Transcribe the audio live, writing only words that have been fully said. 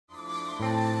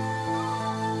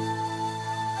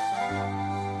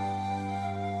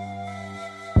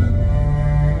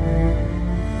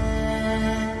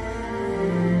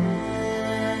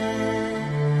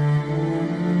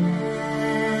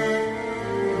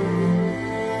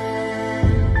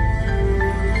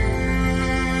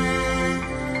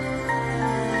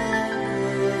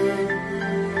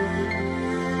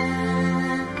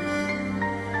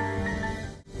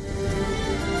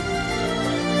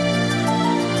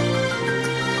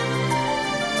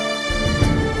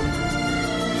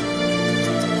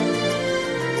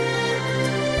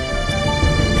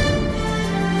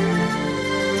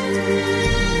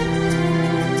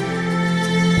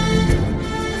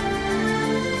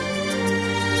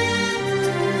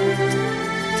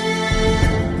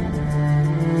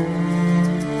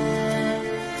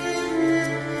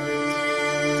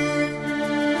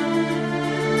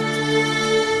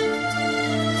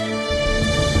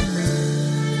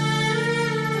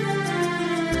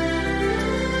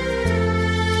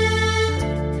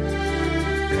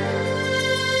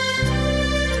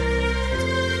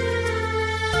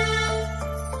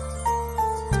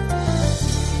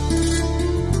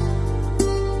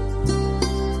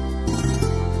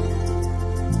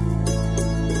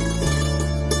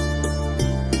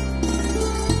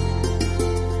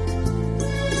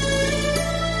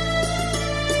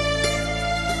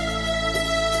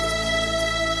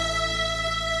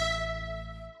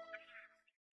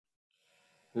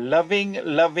Loving,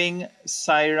 loving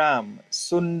Sairam,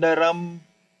 Sundaram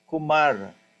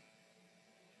Kumar,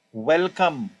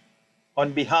 welcome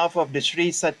on behalf of the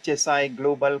Sri Satya Sai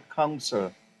Global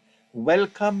Council.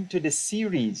 Welcome to the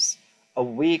series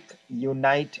Awake,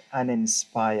 Unite and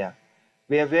Inspire.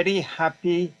 We are very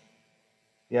happy,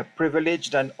 we are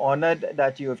privileged and honored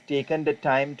that you have taken the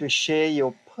time to share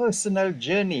your personal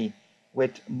journey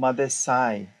with Mother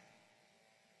Sai.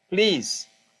 Please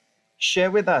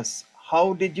share with us,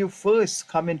 how did you first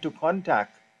come into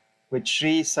contact with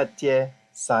Sri Satya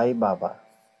Sai Baba?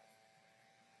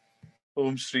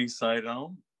 Om Shri Sai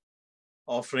Ram,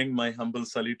 offering my humble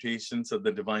salutations at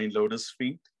the Divine Lotus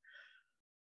feet.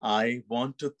 I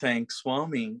want to thank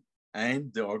Swami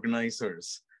and the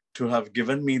organizers to have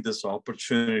given me this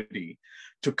opportunity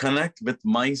to connect with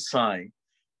my Sai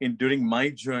during my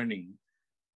journey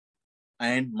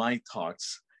and my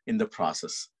thoughts in the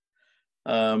process.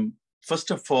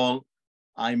 First of all,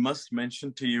 I must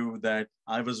mention to you that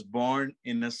I was born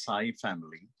in a Sai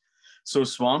family. So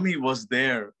Swami was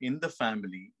there in the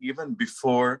family even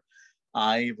before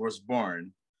I was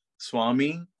born.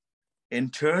 Swami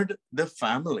entered the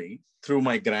family through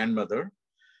my grandmother,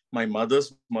 my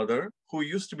mother's mother, who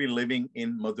used to be living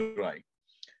in Madurai.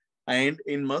 And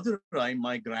in Madurai,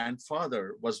 my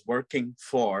grandfather was working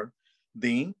for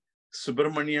the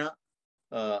Subramanya,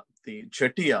 the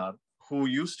Chettiar, who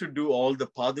used to do all the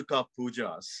Paduka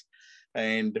pujas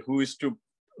and who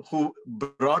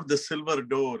brought the silver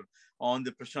door on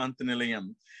the Prashant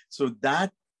Nilayam. So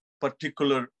that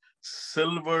particular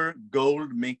silver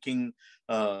gold making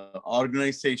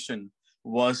organization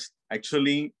was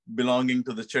actually belonging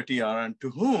to the Chettiar and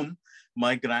to whom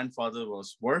my grandfather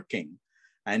was working.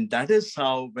 And that is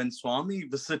how when Swami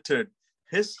visited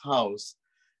his house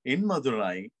in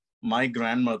Madurai, my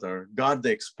grandmother got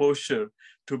the exposure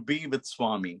to be with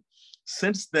Swami.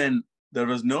 Since then, there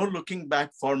was no looking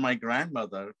back for my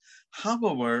grandmother.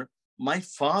 However, my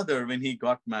father, when he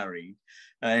got married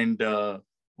and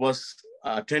was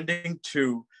attending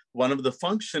to one of the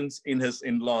functions in his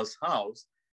in-laws' house,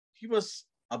 he was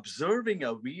observing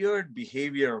a weird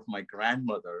behavior of my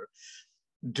grandmother,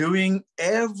 doing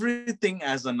everything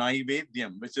as a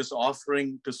naivedyam, which is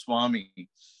offering to Swami,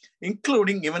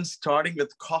 including even starting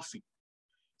with coffee.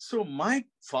 So my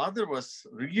father was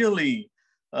really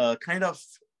feeling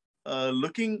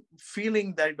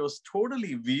that it was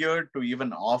totally weird to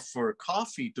even offer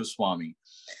coffee to Swami.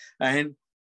 And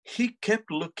he kept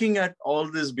looking at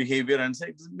all this behavior and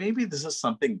said, maybe this is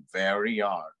something very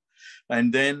odd.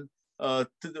 And then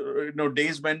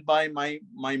days went by, my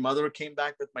mother came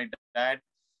back with my dad.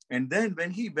 And then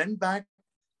when he went back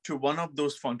to one of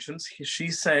those functions, she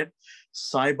said,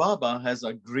 Sai Baba has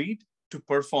agreed to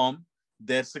perform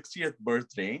their 60th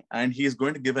birthday and he's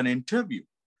going to give an interview.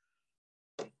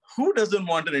 Who doesn't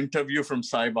want an interview from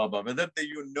Sai Baba? Whether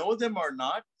you know them or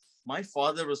not, my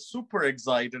father was super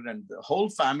excited and the whole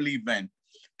family went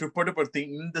to Puttaparthi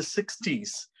in the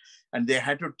 60s. And they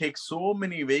had to take so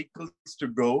many vehicles to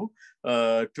go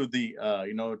to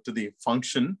the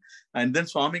function. And then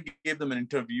Swami gave them an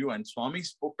interview and Swami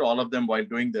spoke to all of them while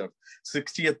doing their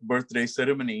 60th birthday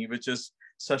ceremony, which is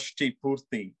Sashti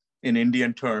Purti in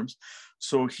Indian terms.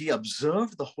 So he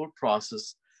observed the whole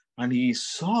process and he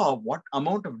saw what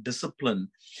amount of discipline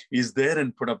is there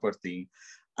in Puttaparthi,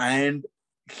 and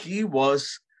he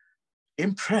was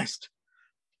impressed.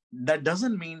 That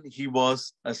doesn't mean he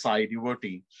was a Sai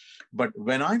devotee, but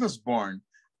when I was born,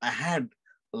 I had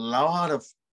a lot of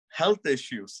health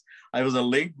issues. I was a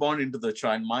late born into the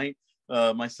child. My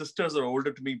sisters are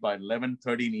older to me by 11,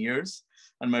 13 years,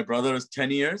 and my brother is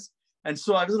 10 years. And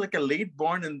so I was like a late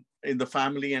born in the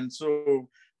family. And so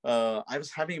I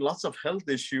was having lots of health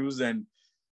issues, and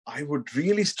I would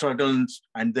really struggle.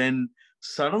 And then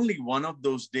suddenly one of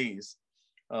those days,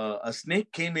 a snake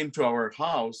came into our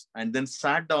house and then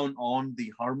sat down on the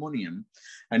harmonium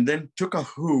and then took a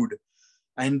hood.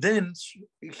 And then,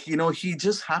 he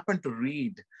just happened to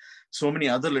read so many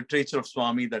other literature of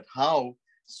Swami, that how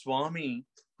Swami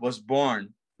was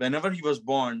born. Whenever he was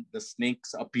born, the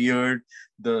snakes appeared,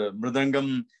 the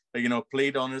mridangam,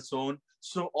 played on its own.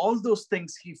 So all those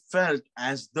things he felt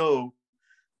as though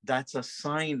that's a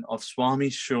sign of Swami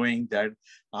showing that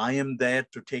I am there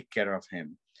to take care of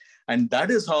him. And that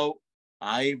is how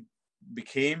I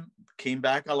came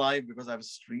back alive, because I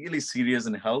was really serious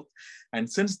in health. And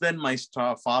since then, my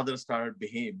father started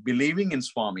believing in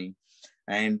Swami.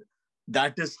 And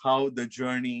that is how the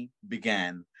journey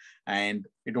began. And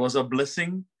it was a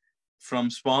blessing from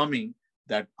Swami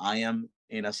that I am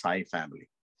in a Sai family.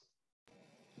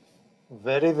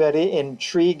 Very, very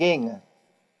intriguing,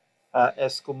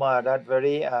 S. Kumar, that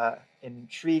very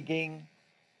intriguing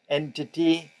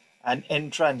entity and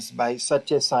entrance by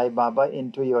Satya Sai Baba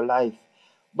into your life.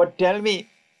 But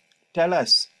tell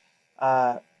us,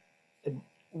 uh,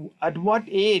 at what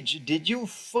age did you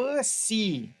first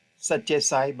see Satya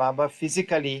Sai Baba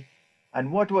physically,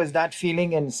 and what was that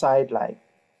feeling inside like?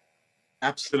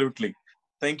 Absolutely.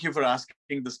 Thank you for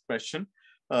asking this question.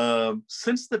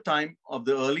 Since the time of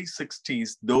the early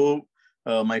 60s, though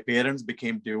my parents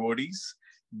became devotees,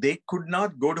 they could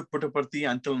not go to Puttaparthi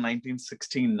until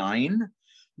 1969,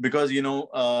 because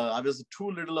I was too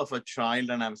little of a child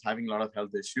and I was having a lot of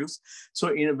health issues.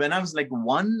 So when I was like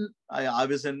I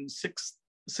was in 6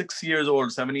 years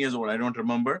old, 7 years old, I don't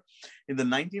remember. In the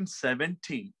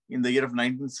 1970, in the year of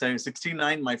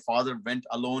 1969, my father went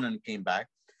alone and came back.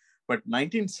 But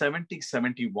 1970,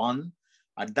 71,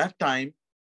 at that time,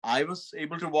 I was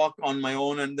able to walk on my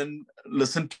own and then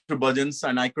listen to bhajans,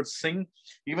 and I could sing.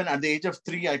 Even at the age of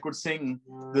 3, I could sing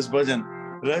this bhajan.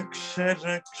 Raksha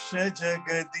Raksha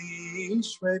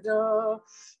Jagadishwara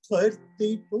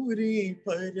Parti Puri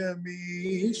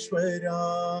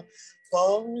Parameshwara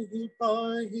Pahi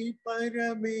Pahi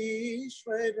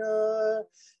Parameshwara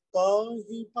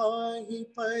Pahi Pahi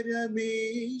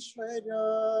Parameshwara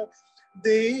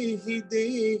Dehi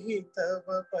Dehi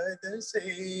Tava Pada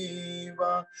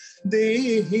Seva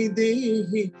Dehi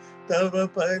Dehi Tava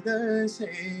Pada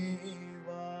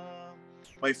Seva.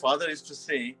 My father used to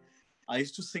say, I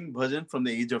used to sing bhajan from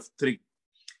the age of 3,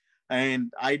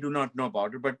 and I do not know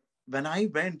about it. But when I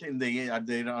went at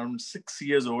around 6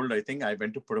 years old, I think I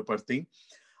went to Puttaparthi.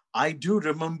 I do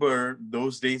remember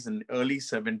those days in early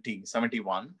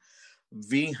 71.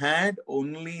 We had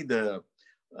only the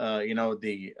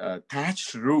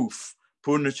thatched roof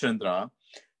Purnachandra,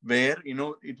 where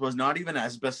it was not even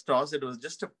asbestos; it was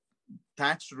just a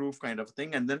thatched roof kind of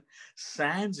thing, and then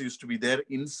sands used to be there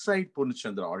inside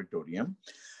Purnachandra auditorium.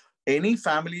 Any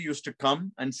family used to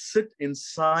come and sit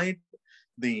inside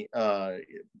the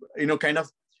kind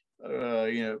of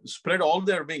spread all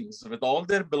their wings with all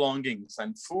their belongings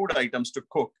and food items to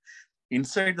cook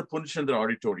inside the Purnachandra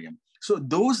auditorium. So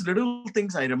those little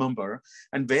things I remember,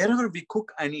 and wherever we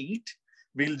cook and eat,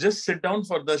 we'll just sit down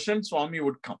for darshan. Swami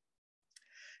would come.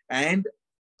 And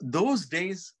those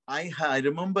days, I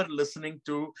remember listening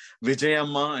to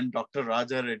Vijayamma and Dr.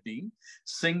 Raja Reddy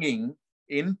singing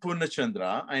in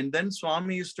Purnachandra, and then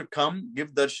Swami used to come,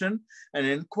 give darshan, and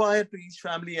inquire to each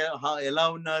family, how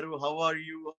are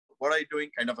you, what are you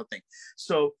doing, kind of a thing.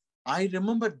 So I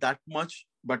remember that much,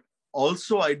 but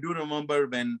also I do remember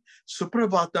when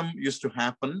Suprabhatam used to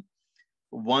happen.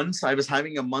 Once I was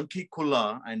having a monkey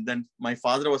kula, and then my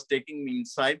father was taking me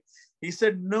inside. He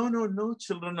said, no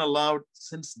children allowed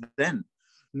since then.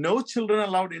 No children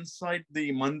allowed inside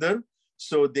the mandir.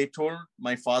 So they told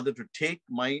my father to take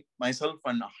myself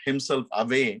and himself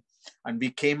away. And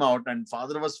we came out, and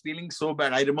father was feeling so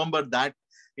bad. I remember that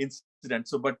incident.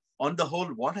 So, but on the whole,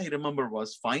 what I remember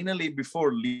was finally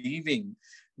before leaving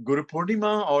Guru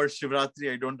Purnima or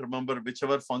Shivratri, I don't remember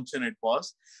whichever function it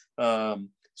was,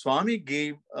 Swami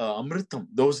gave Amritam.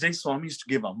 Those days, Swami used to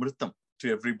give Amritam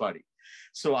to everybody.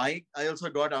 So I also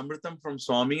got Amritam from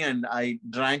Swami, and I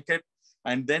drank it.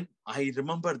 And then I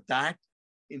remember that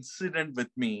incident with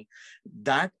me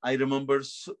that I remember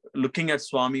looking at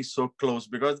Swami so close,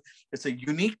 because it's a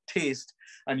unique taste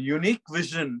and unique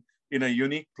vision in a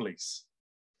unique place.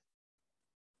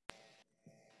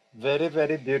 Very,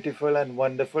 very beautiful and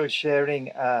wonderful sharing,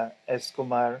 S.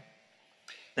 Kumar.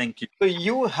 Thank you. So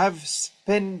you have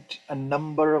spent a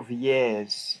number of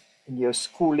years in your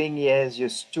schooling years, your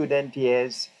student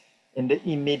years, in the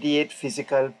immediate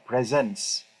physical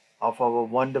presence of our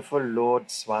wonderful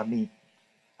Lord Swami.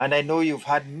 And I know you've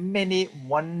had many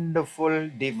wonderful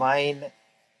divine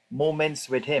moments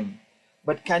with him.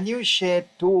 But can you share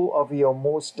two of your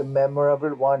most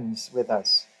memorable ones with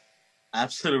us?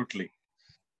 Absolutely.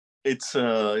 It's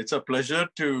a pleasure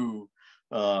to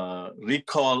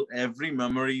recall every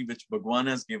memory which Bhagwan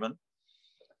has given.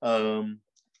 In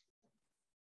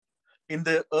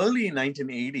the early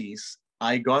 1980s,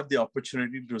 I got the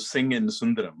opportunity to sing in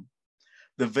Sundaram.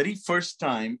 The very first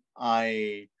time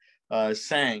I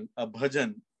sang a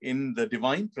bhajan in the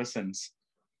divine presence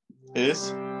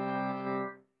is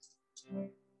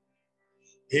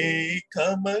He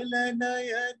Kamala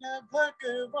Nayana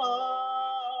Bhagavan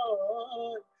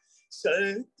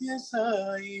Satya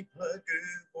Sai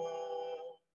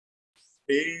Bhagavan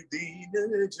He Deen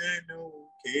Jano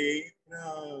Ke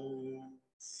Pran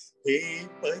He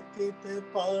Patit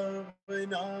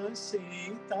Pavana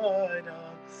Sitara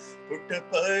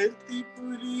Puttaparthi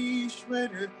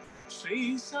Purishwar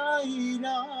Shri Sai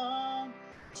Ram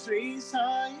Shri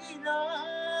Sai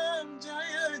Ram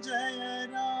Jaya Jaya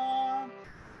Ram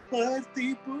Parthi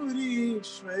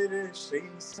Purishwar Shri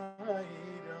Sai Ram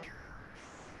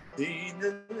Deen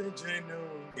Jano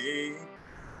Ke.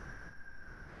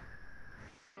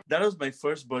 That was my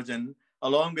first bhajan,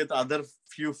 along with other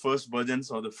few first bhajans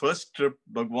or the first trip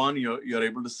Bhagwan you're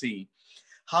able to see.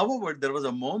 However, there was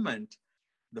a moment,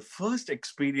 the first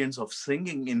experience of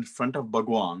singing in front of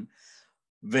Bhagwan,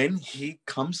 when he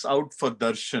comes out for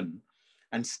darshan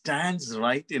and stands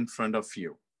right in front of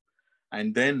you.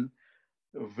 And then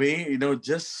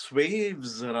just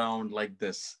swaves around like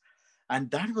this. And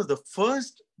that was the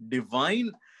first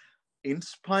divine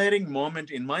inspiring moment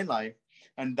in my life.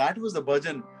 And that was the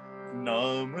bhajan,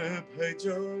 Naam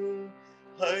bhajo,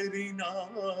 Hari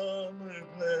Naam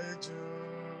bhajo,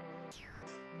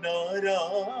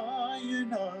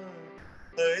 Narayana,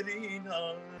 Hari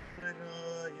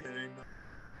Narayana,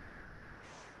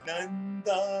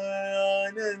 Nanda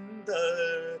Nanda,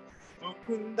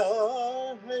 Mukunda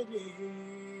Hari,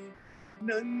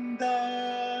 Nanda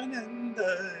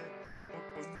Nanda,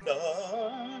 Mukunda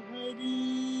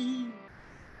Hari,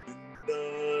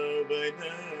 Vrindavan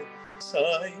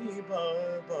Sai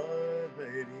Baba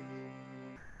Hari.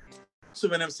 So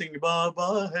when I'm singing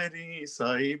Baba Hari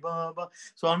Sai Baba,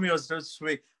 Swami was just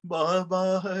swaying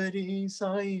Baba Hari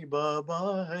Sai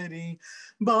Baba Hari,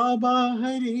 Baba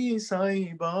Hari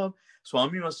Sai Baba.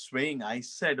 Swami was swaying. I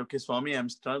said, okay, Swami, I'm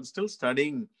still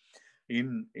studying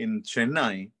in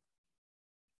Chennai.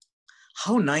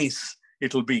 How nice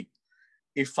it'll be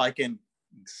if I can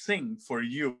sing for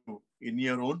you in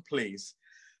your own place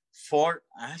for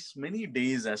as many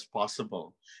days as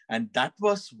possible. And that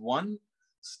was one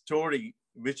story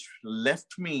which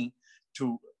left me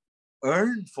to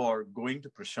earn for going to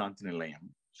Prashant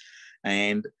Nilayam.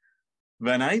 And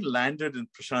when I landed in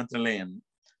Prashant Nilayam,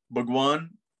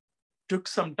 Bhagwan took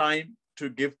some time to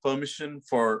give permission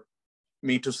for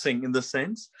me to sing, in the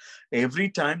sense, every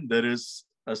time there is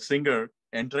a singer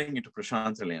entering into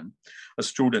Prashant Nilayam, a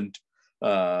student,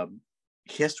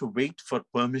 he has to wait for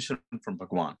permission from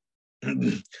Bhagwan.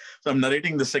 So I'm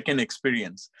narrating the second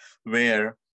experience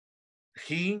where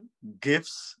he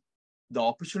gives the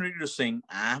opportunity to sing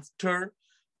after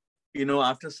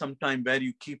some time, where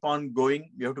you keep on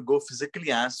going. You have to go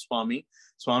physically ask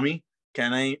Swami,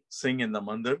 can I sing in the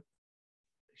mandir?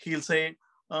 He'll say,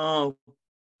 oh,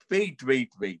 wait.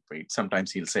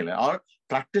 Sometimes he'll say, or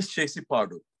practice chesi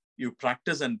padu. You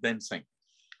practice and then sing.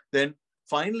 Then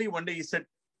finally one day he said,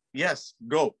 yes,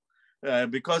 go.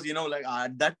 Because,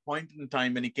 at that point in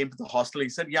time when he came to the hostel, he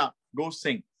said, yeah, go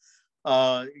sing.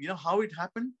 How it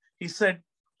happened? He said,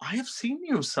 I have seen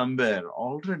you somewhere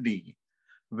already.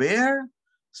 Where?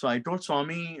 So I told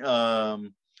Swami,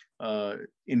 in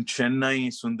Chennai,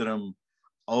 Sundaram.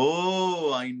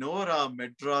 Oh, I know a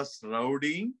Madras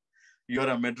rowdy. You're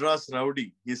a Madras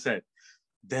rowdy, he said.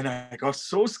 Then I got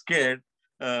so scared.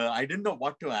 I didn't know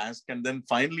what to ask. And then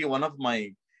finally, one of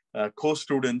my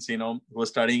co-students, who was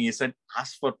studying, he said,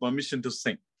 ask for permission to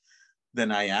sing.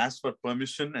 Then I asked for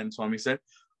permission and Swami said,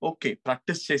 okay,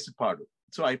 practice chesi padu.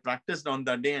 So I practiced on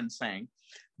that day and sang.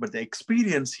 But the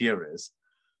experience here is,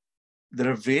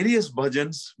 there are various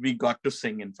bhajans we got to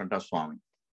sing in front of Swami.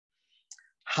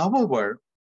 However,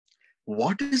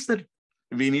 what is that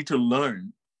we need to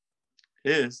learn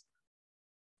is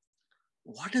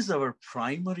what is our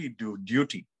primary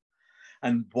duty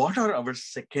and what are our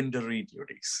secondary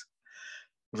duties.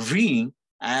 We,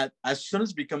 as soon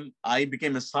as I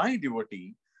became a Sai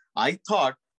devotee, I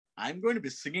thought I'm going to be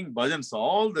singing bhajans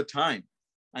all the time.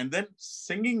 And then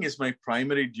singing is my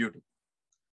primary duty.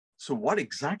 So what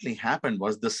exactly happened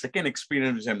was the second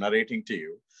experience which I'm narrating to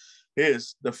you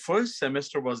is the first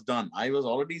semester was done. I was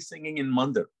already singing in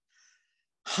Mandir.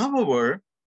 However,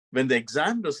 when the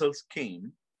exam results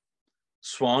came,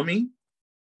 Swami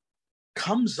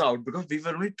comes out because we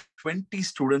were only 20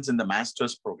 students in the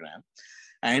master's program.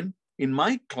 And in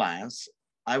my class,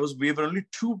 we were only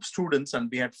 2 students and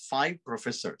we had 5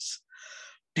 professors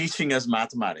teaching us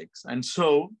mathematics. And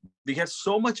so we had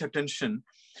so much attention,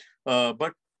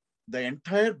 but the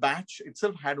entire batch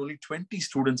itself had only 20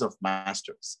 students of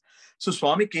masters. So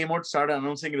Swami came out, started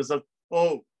announcing results.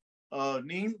 Oh,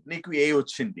 Niku A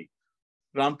ochindi.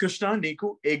 Ramkrishna,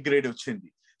 Niku A grade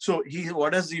ochindi. So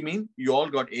what does he mean? You all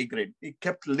got A grade. He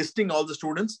kept listing all the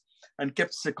students and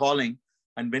kept calling.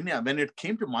 And when it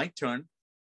came to my turn,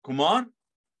 Kumar,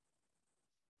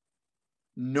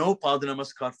 no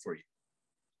Padanamaskar for you.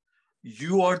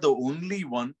 You are the only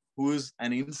one who is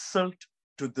an insult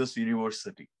to this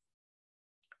university.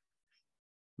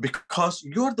 Because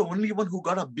you're the only one who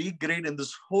got a B grade in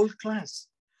this whole class.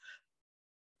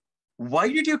 Why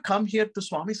did you come here to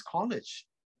Swami's college?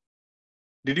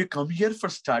 Did you come here for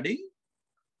study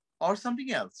or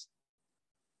something else?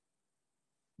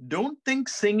 Don't think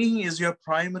singing is your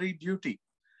primary duty.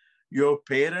 Your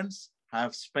parents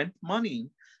have spent money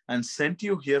and sent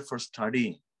you here for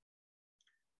studying.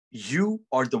 You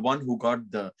are the one who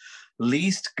got the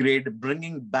least grade,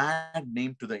 bringing bad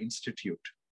name to the institute.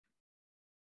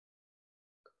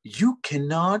 You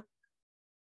cannot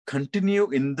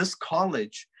continue in this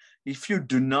college if you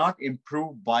do not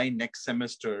improve by next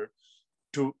semester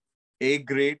to A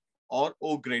grade or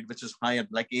O grade, which is higher,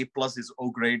 like A plus is O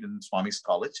grade in Swami's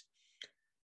college.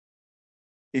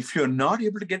 If you're not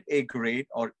able to get A grade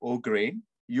or O grade,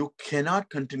 you cannot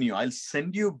continue. I'll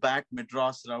send you back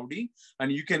Madras Rowdy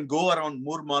and you can go around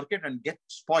Moore Market and get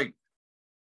spoiled.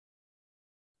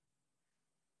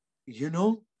 You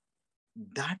know,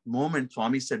 that moment,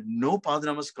 Swami said, no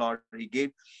Padanamaskar. He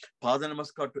gave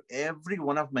Padanamaskar to every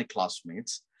one of my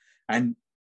classmates. And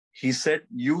he said,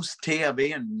 you stay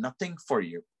away and nothing for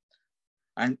you.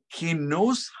 And he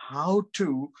knows how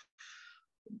to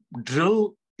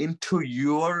drill into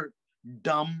your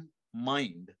dumb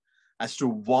mind as to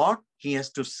what he has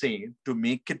to say to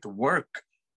make it work.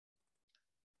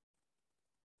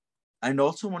 And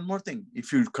also one more thing,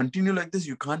 if you continue like this,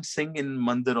 you can't sing in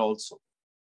Mandir also.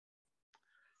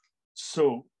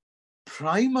 So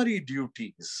primary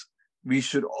duties, we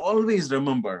should always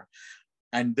remember.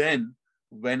 And then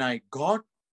when I got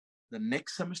the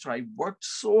next semester, I worked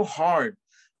so hard.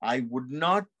 I would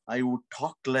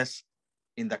talk less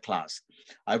in the class.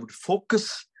 I would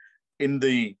focus in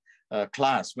the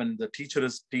class when the teacher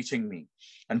is teaching me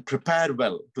and prepare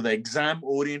well to the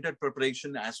exam-oriented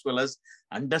preparation as well as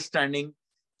understanding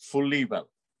fully well.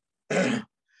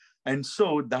 And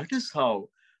so that is how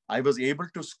I was able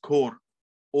to score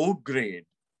O grade,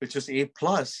 which is A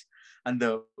plus. And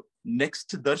the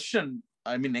next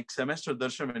next semester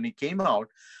darshan, when he came out,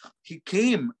 he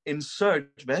came in search,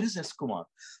 where is S. Kumar?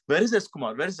 Where is S.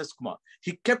 Kumar? Where is S. Kumar?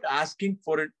 He kept asking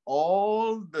for it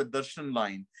all the darshan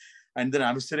line. And then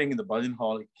I was sitting in the bhajan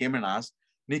hall. He came and asked,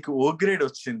 Niku O grade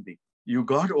ochindi. You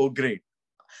got O grade.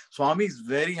 Swami is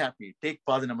very happy. Take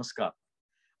Padanamaskar.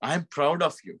 I am proud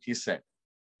of you, he said.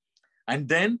 And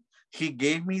then he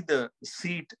gave me the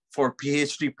seat for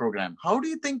PhD program. How do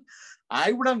you think?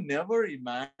 I would have never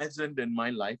imagined in my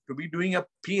life to be doing a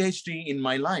PhD in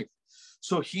my life.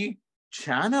 So he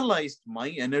channelized my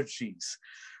energies,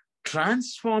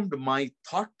 transformed my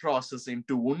thought process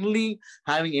into only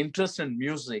having interest in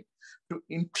music to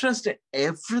interest in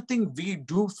everything we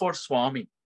do for Swami.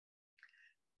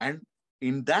 And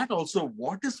in that also,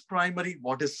 what is primary,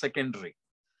 what is secondary?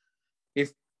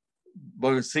 If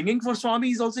singing for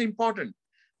Swami is also important,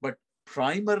 but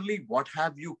primarily, what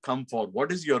have you come for?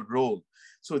 What is your role?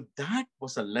 So that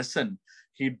was a lesson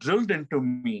he drilled into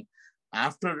me,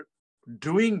 after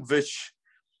doing which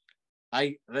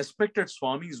I respected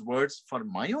Swami's words for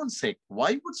my own sake.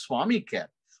 Why would Swami care?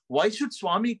 Why should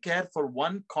Swami care for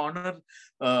one corner,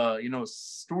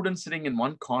 student sitting in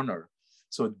one corner?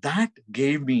 So that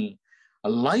gave me a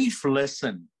life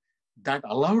lesson that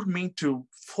allowed me to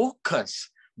focus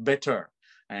better.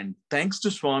 And thanks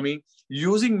to Swami,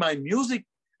 using my music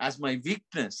as my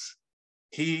weakness,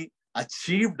 he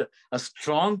achieved a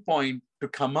strong point to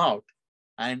come out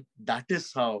And that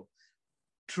is how,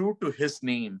 true to his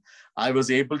name, I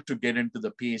was able to get into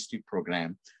the PhD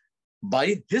program by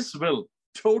his will,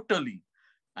 totally.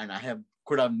 And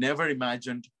could have never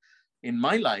imagined in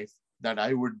my life that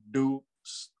I would do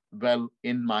well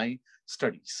in my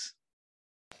studies.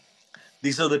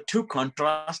 These are the two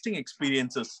contrasting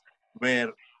experiences where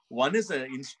one is an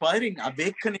inspiring,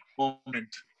 awakening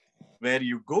moment where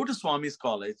you go to Swami's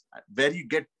college, where you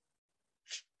get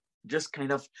just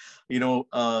kind of,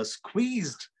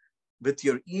 squeezed with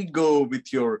your ego,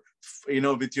 with your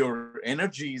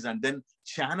energies, and then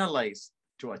channelize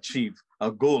to achieve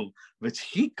a goal which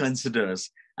he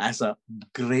considers as a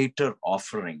greater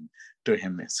offering to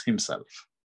himself.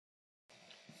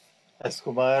 As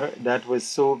Kumar, that was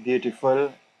so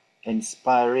beautiful,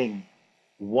 inspiring.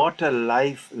 What a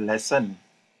life lesson.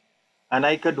 And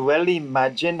I could well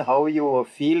imagine how you were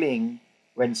feeling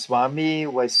when Swami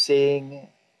was saying,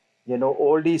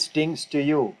 all these things to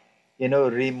you,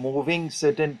 removing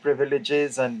certain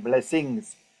privileges and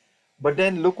blessings. But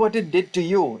then look what it did to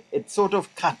you. It sort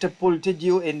of catapulted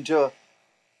you into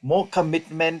more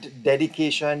commitment,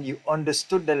 dedication. You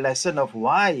understood the lesson of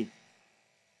why.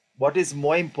 What is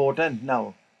more important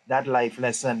now? That life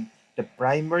lesson. The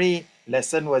primary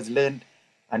lesson was learned.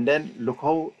 And then look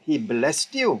how he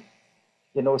blessed you,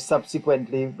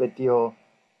 subsequently with your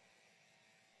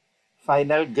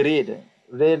final grade.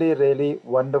 Really, really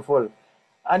wonderful.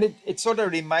 And it sort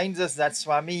of reminds us that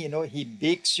Swami, he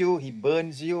bakes you, he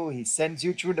burns you, he sends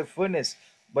you through the furnace,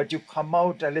 but you come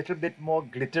out a little bit more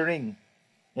glittering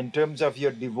in terms of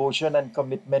your devotion and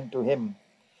commitment to him.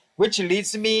 Which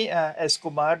leads me, as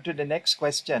Kumar, to the next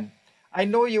question. I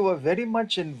know you were very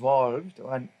much involved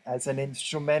as an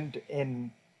instrument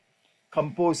in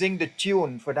composing the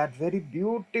tune for that very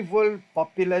beautiful,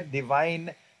 popular,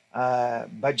 divine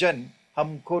bhajan,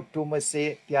 Humko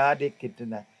Tumase Pyare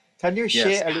Kitna. Can you Yes.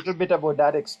 share a little bit about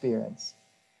that experience?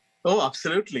 Oh,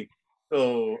 absolutely.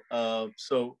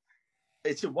 So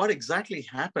it's what exactly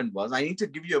happened was, I need to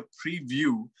give you a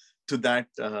preview to that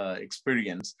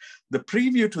experience. The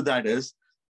preview to that is,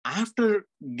 after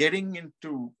getting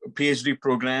into a PhD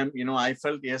program, I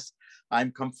felt, yes,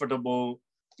 I'm comfortable,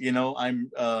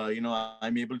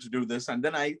 I'm able to do this. And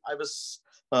then I was,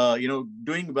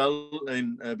 doing well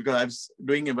because I was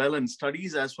doing well in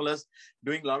studies as well as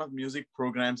doing a lot of music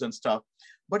programs and stuff.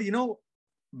 But,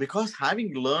 because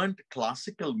having learned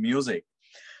classical music,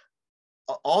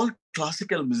 all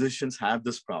classical musicians have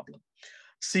this problem.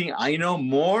 See, I know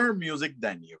more music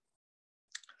than you.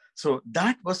 So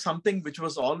that was something which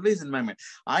was always in my mind.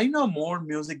 I know more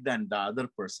music than the other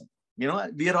person.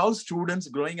 We are all students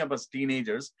growing up as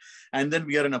teenagers, and then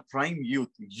we are in a prime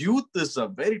youth. Youth is a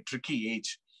very tricky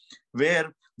age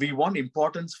where we want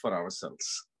importance for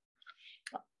ourselves.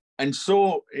 And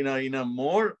so, in a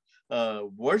more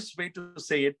worse way to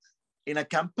say it, in a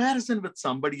comparison with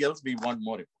somebody else, we want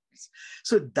more importance.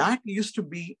 So that used to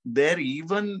be there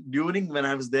even during when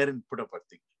I was there in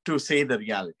Puttaparthi, to say the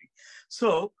reality.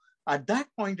 So at that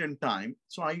point in time,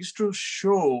 so I used to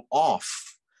show off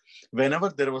whenever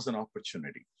there was an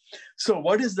opportunity. So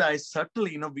what is that? I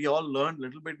subtly, we all learn a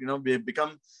little bit, we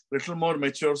become a little more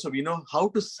mature. So we know how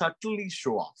to subtly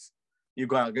show off. You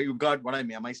got what I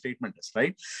mean, my statement is,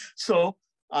 right? So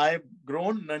I've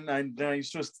grown and I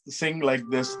used to sing like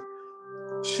this.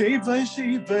 Shiva,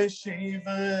 Shiva,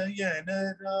 Shiva,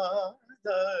 Yanarada.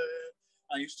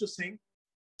 I used to sing.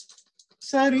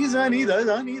 Sari zani da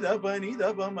zani da ba ni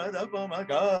da ba ma ga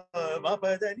ma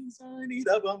pa da ni zani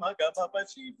da ba ma ga pa pa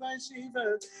Shiva,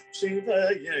 Shiva, Shiva,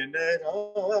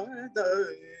 Yanarada.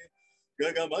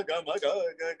 Ga ga ma ga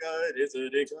re se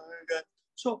re ga.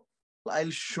 So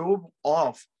I'll show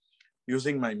off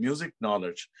using my music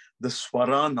knowledge, the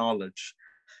swara knowledge,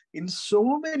 in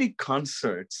so many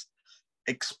concerts,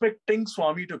 expecting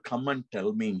Swami to come and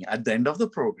tell me at the end of the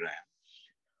program,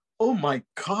 oh my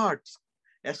God,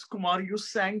 S. Kumar, you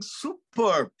sang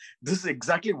superb. This is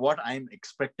exactly what I'm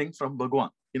expecting from Bhagwan.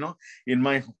 In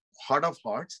my heart of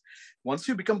hearts, once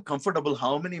you become comfortable,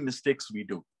 how many mistakes we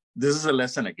do. This is a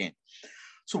lesson again.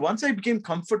 So once I became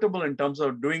comfortable in terms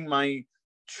of doing my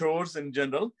chores in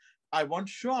general, I want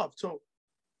to show off. So,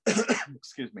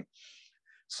 excuse me.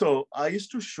 So I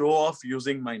used to show off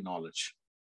using my knowledge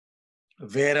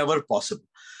wherever possible.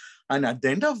 And at the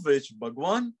end of which,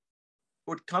 Bhagwan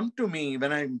would come to me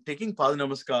when I'm taking Pada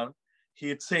Namaskar.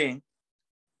 He'd say,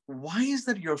 why is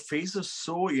that your face is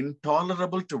so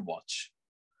intolerable to watch?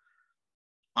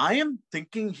 I am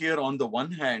thinking here on the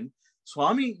one hand,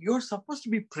 Swami, you're supposed to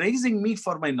be praising me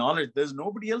for my knowledge. There's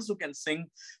nobody else who can sing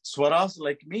swaras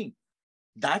like me.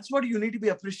 That's what you need to be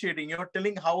appreciating. You're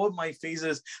telling how my face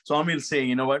is. Swami will say,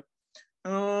 you know what?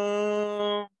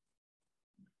 uh,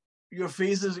 your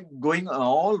face is going on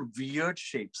all weird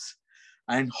shapes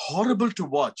and horrible to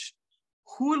watch.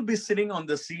 Who will be sitting on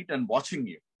the seat and watching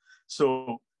you?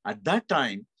 So at that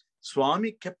time,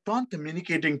 Swami kept on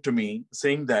communicating to me,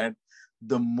 saying that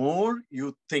the more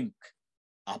you think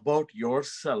about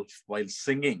yourself while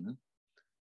singing,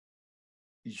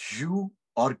 you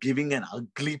are giving an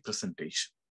ugly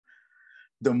presentation.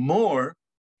 The more,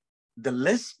 the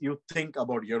less you think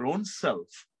about your own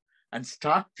self and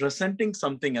start presenting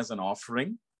something as an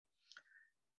offering,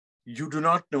 you do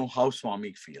not know how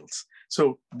Swami feels.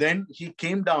 So then he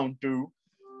came down to,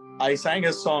 I sang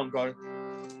a song called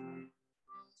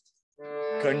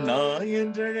Kanna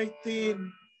என்றழைத்தேன்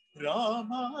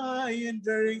Rama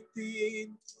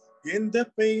என்றழைத்தேன் எந்த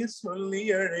பெயர் சொல்லி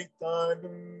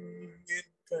அழைத்தாலும்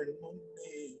என் கண்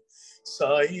முன்னே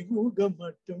சாய் முகம்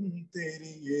மட்டும்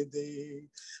தெரியுதே.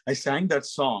 I sang that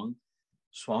song.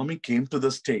 Swami came to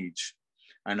the stage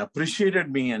and appreciated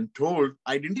me and told,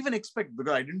 I didn't even expect,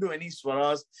 because I didn't do any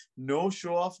swaras, no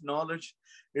show of knowledge.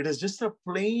 It is just a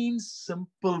plain,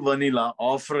 simple vanilla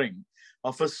offering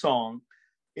of a song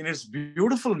in its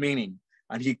beautiful meaning.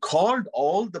 And he called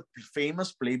all the famous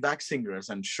playback singers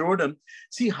and showed them,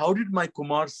 see, how did my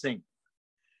Kumar sing?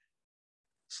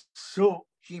 So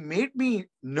he made me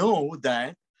know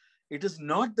that it is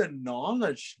not the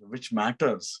knowledge which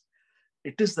matters.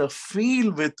 It is the feel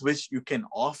with which you can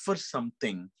offer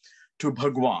something to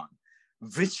Bhagwan,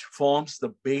 which forms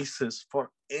the basis for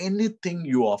anything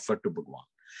you offer to Bhagwan.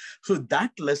 So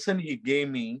that lesson he gave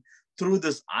me through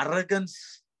this arrogance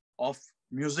of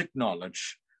music knowledge,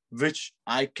 which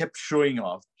I kept showing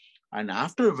off. And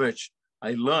after which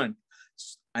I learned,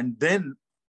 and then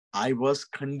I was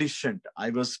conditioned, I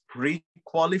was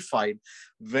pre-qualified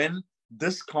when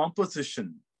this composition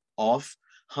of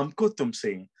Humko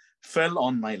Tumse fell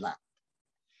on my lap.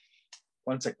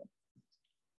 One second.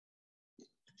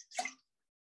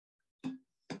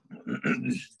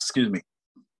 Excuse me.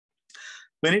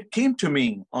 When it came to me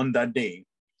on that day,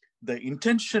 the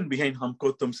intention behind Humko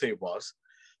Tumse was,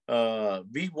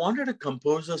 we wanted to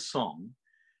compose a song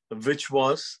which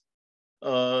was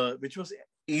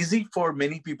easy for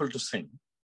many people to sing.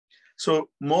 So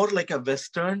more like a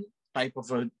Western type of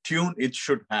a tune it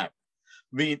should have.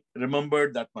 We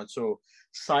remembered that much. So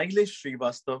Sailesh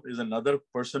Srivastav is another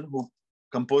person who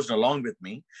composed along with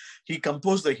me. He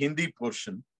composed the Hindi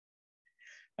portion.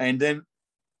 And then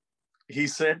he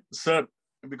said, sir,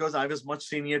 because I was much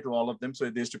senior to all of them, so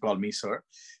they used to call me sir.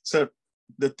 Sir,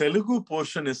 the Telugu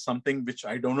portion is something which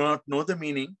I do not know the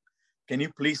meaning. Can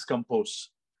you please compose?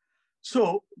 So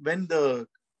when the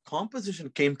composition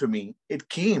came to me, it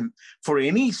came for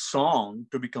any song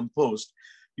to be composed,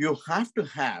 you have to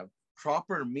have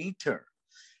proper meter,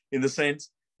 in the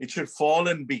sense it should fall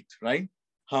in beat, right?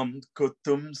 Humko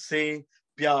tumse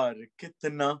pyar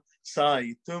kitna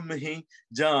sai tum hi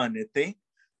jante.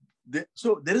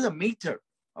 So there is a meter.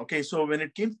 Okay, so when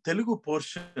it came to Telugu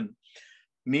portion,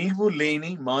 Neevu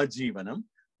leni ma jeevanam,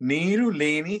 Neeru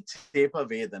leni chepa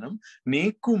vedanam,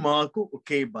 Neeku maaku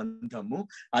uke bandhamu,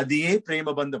 adiye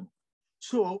prema bandhamu.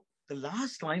 So the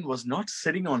last line was not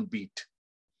sitting on beat.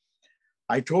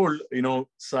 I told,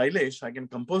 Sailesh, I can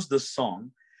compose this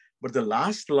song, but the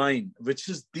last line, which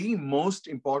is the most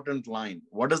important line,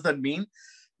 what does that mean?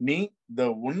 The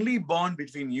only bond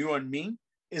between you and me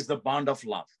is the bond of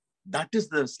love. That is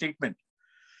the statement.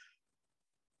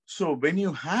 So when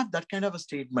you have that kind of a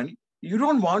statement, you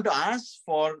don't want to ask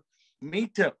for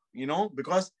meter,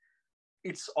 because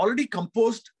it's already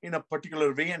composed in a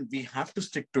particular way and we have to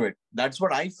stick to it. That's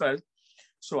what I felt.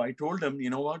 So I told him, you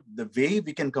know what, the way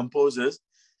we can compose is,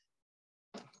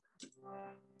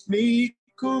 we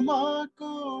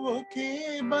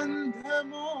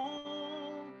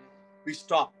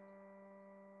stop.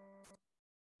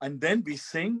 And then we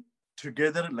sing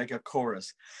together like a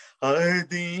chorus.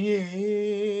 Adiye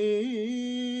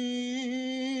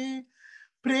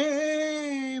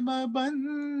prema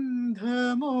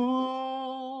bandhamo.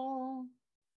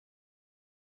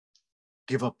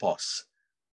 Give a pause.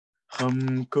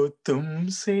 Humko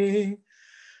tumse.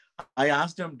 I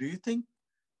asked him, do you think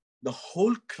the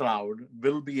whole crowd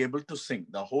will be able to sing?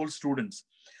 The whole students,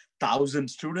 1,000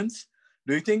 students,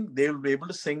 do you think they will be able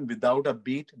to sing without a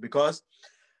beat? Because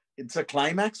it's a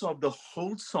climax of the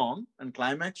whole song, and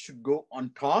climax should go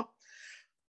on top.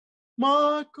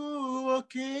 Maaku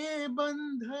oke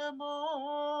bandhamo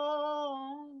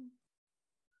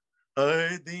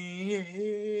adiye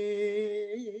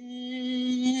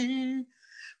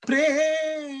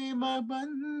prema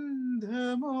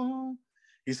bandhamo.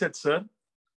 He said, sir,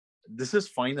 this is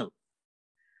final.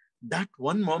 That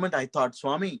one moment I thought,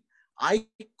 Swami, I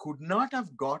could not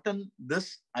have gotten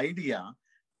this idea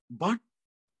but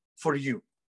for you,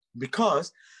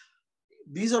 because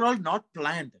these are all not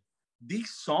planned. These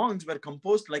songs were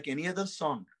composed like any other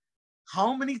song.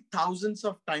 How many thousands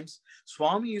of times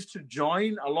Swami used to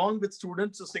join along with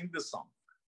students to sing this song?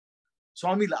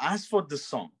 Swami will ask for this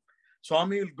song.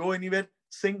 Swami will go anywhere,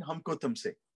 sing Humko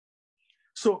Tumse.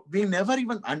 So we never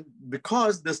even, and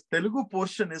because this Telugu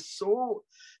portion is so,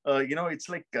 it's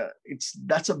like,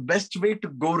 that's the best way to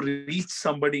go reach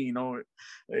somebody,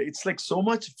 it's like so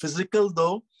much physical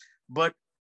though, but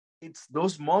it's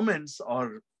those moments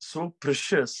are so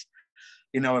precious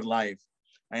in our life.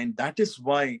 And that is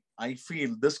why I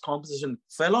feel this composition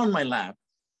fell on my lap,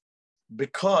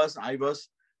 because I was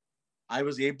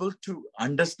able to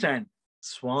understand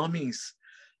Swami's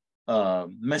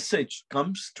message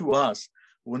comes to us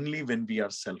only when we are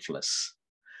selfless.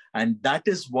 And that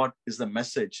is what is the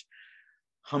message.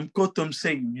 Humko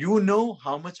tumse, you know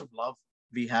how much of love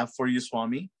we have for you,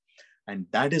 Swami. And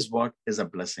that is what is a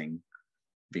blessing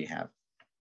we have.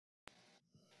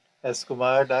 Yes,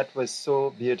 Kumar, that was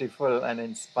so beautiful and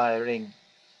inspiring.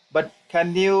 But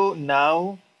can you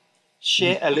now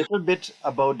share a little bit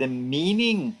about the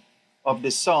meaning of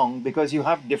the song? Because you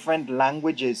have different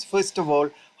languages. First of all,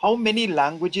 how many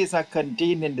languages are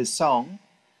contained in the song?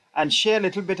 And share a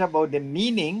little bit about the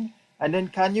meaning. And then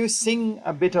can you sing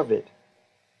a bit of it?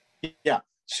 Yeah,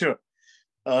 sure.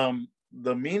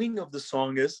 The meaning of the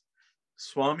song is,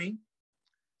 Swami,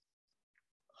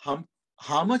 how,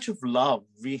 how much of love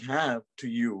we have to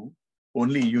you,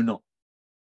 only you know.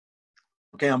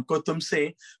 Okay, हमको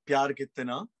तुमसे प्यार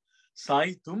कितना,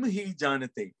 साई तुम ही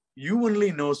जानते. You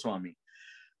only know, Swami.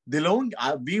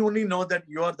 We only know that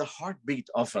you are the heartbeat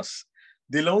of us.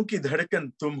 दिलों की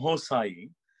धड़कन तुम हो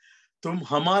साई, तुम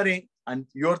हमारे, and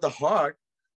you're the heart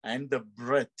and the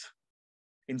breath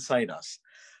inside us.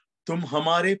 तुम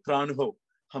हमारे प्राण हो,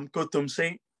 हमको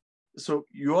तुमसे. So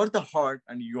you are the heart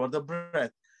and you are the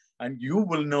breath, and you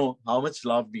will know how much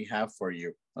love we have for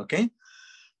you. Okay,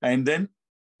 and then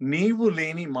Neevu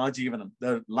Leni Ma Jeevanam,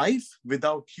 the life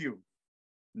without you.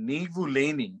 Neevu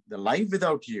Leni, the life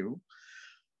without you.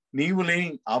 Neevu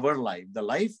Leni, our life. The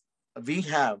life we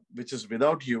have, which is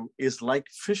without you, is like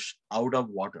fish out of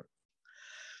water.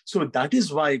 So that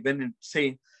is why when it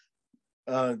say,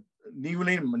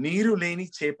 Neeru Leni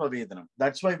Chepa Vedanam,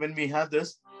 that's why when we have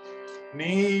this,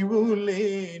 Neevu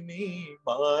Leni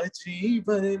Ma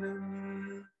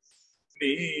Jeevanam,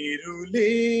 Neeru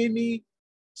Leni.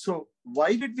 So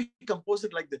why did we compose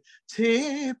it like that?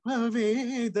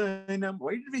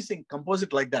 Why did we compose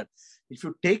it like that? If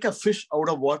you take a fish out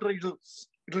of water, it'll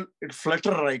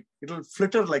flutter, right? It'll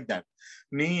flitter like that.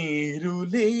 And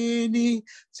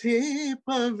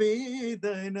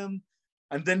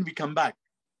then we come back.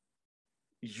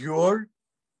 Your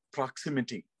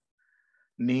proximity.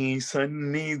 Your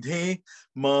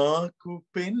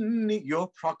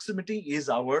proximity is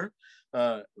our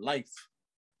life.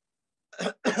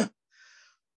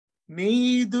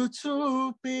 Needu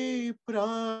chupe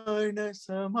prana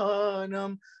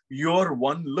samanam. Your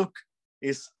one look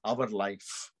is our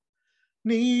life.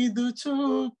 Needu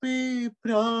chupe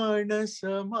prana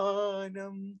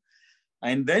samanam.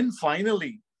 And then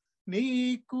finally,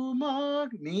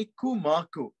 Nikumaku.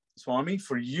 Swami,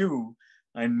 for you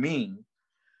and me,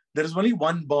 there is only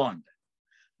one bond.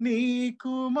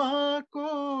 Nikumako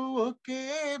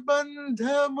oke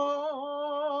bandhamo.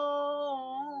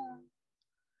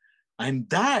 And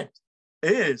that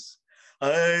is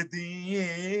Adiye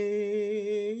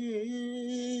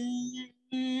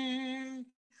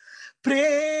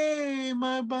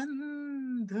Prema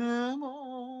Bandhamo.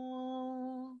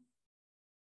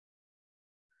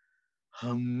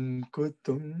 Humko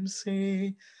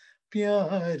tumse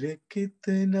pyar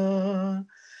kitna.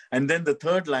 And then the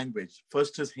third language.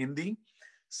 First is Hindi,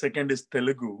 second is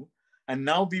Telugu. And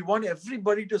now we want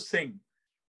everybody to sing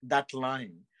that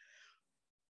line.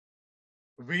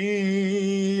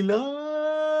 We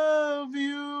love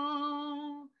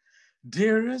you,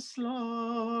 dearest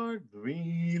Lord,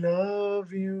 we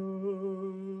love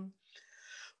you.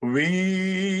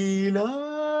 We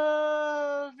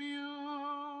love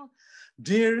you,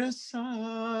 dearest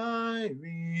Sai,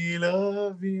 we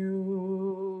love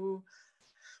you.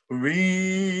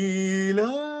 We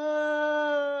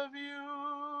love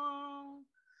you,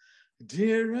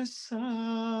 dearest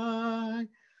Sai,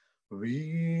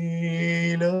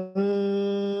 we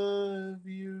love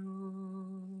you.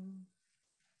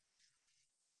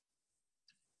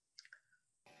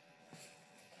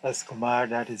 Yes, Kumar,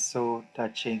 that is so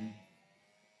touching.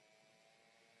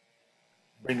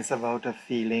 Brings about a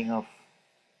feeling of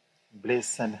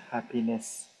bliss and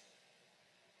happiness.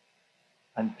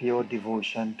 and pure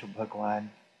devotion to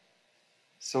Bhagwan.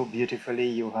 So beautifully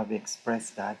you have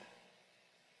expressed that.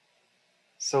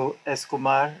 So, S.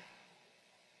 Kumar,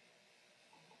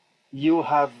 you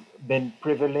have been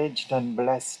privileged and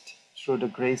blessed through the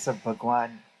grace of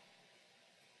Bhagwan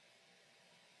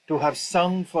to have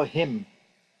sung for him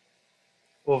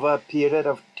over a period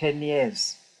of 10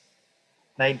 years,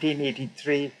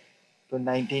 1983 to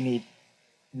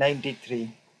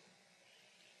 1993.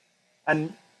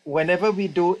 And whenever we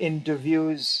do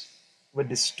interviews with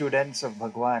the students of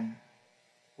Bhagwan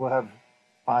who have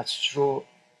passed through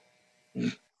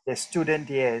their student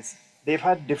years, they've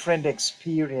had different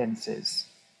experiences.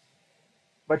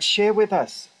 But share with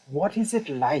us, what is it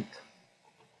like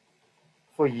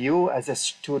for you as a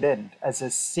student, as a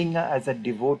singer, as a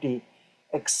devotee,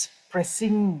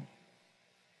 expressing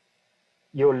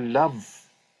your love,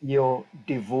 your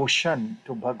devotion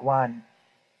to Bhagwan,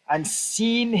 and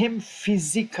seeing him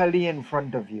physically in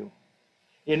front of you?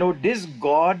 You know, this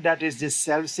God that is this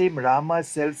self-same Rama,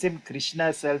 self-same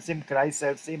Krishna, self-same Christ,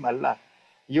 self-same Allah.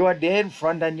 You are there in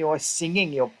front and you are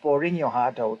singing, you're pouring your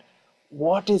heart out.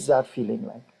 What is that feeling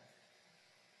like?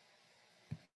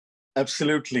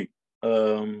 Absolutely.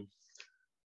 Um,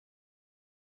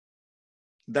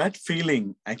 that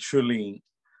feeling actually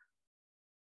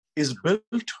is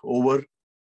built over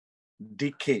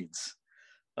decades.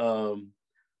 Um,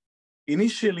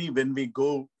 Initially, when we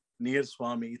go near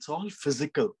Swami, it's all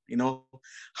physical.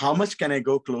 How much can I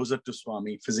go closer to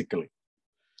Swami physically?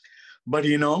 But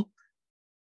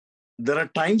there are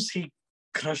times he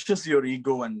crushes your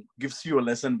ego and gives you a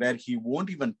lesson where he won't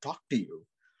even talk to you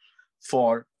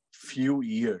for few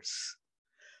years.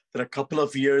 There are a couple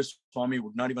of years Swami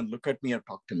would not even look at me or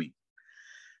talk to me.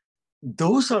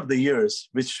 Those are the years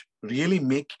which really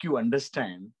make you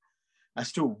understand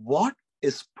as to what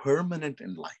is permanent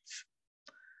in life.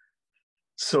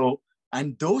 So,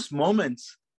 and those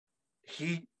moments,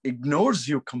 he ignores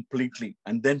you completely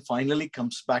and then finally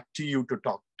comes back to you to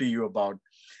talk to you about,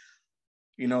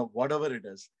 whatever it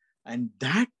is. And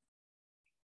that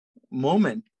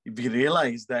moment, we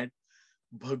realize that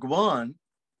Bhagwan,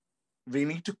 we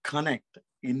need to connect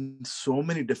in so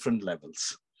many different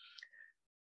levels.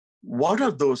 What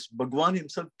are those? Bhagwan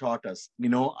himself taught us,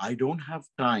 I don't have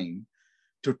time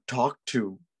to talk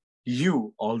to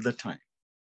you all the time.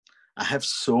 I have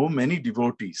so many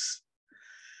devotees.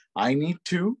 I need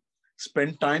to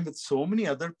spend time with so many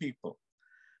other people.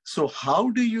 So how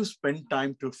do you spend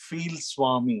time to feel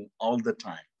Swami all the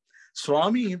time?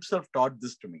 Swami himself taught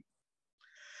this to me.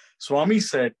 Swami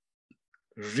said,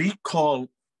 recall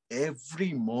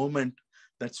every moment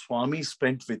that Swami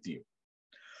spent with you.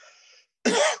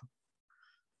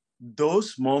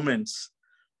 Those moments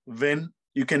when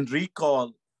you can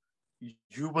recall,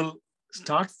 you will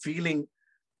start feeling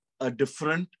a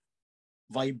different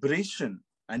vibration,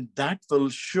 and that will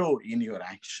show in your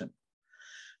action.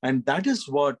 And that is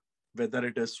what, whether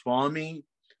it is Swami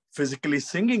physically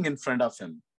singing in front of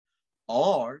him,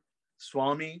 or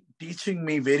Swami teaching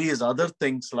me various other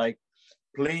things like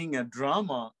playing a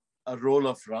drama, a role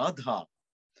of Radha.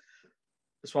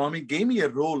 Swami gave me a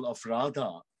role of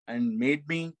Radha and made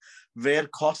me wear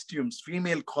costumes,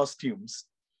 female costumes.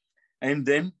 And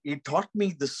then he taught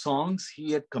me the songs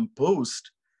he had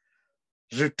composed,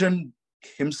 written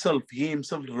himself. He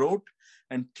himself wrote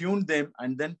and tuned them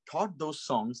and then taught those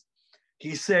songs.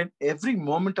 He said every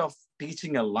moment of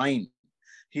teaching a line,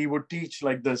 he would teach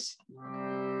like this.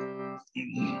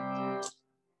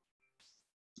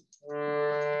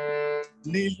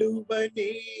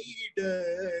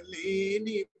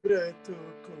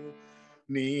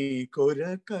 Ni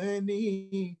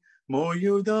korakani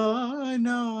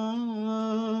moyudana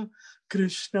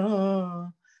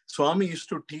Krishna. Swami used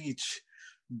to teach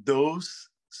those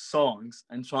songs,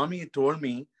 and Swami told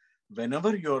me,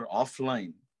 whenever you're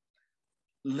offline,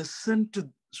 listen to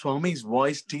Swami's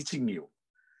voice teaching you,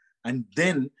 and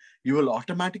then you will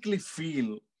automatically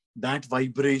feel that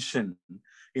vibration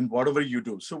in whatever you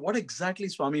do. So what exactly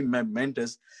Swami meant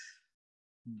is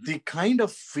the kind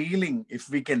of feeling, if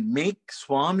we can make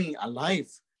Swami alive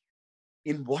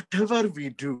in whatever we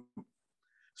do.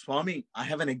 Swami, I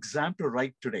have an exam to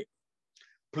write today.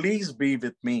 Please be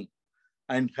with me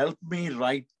and help me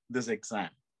write this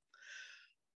exam.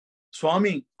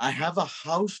 Swami, I have a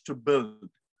house to build.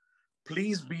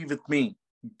 Please be with me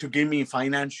to give me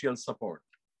financial support.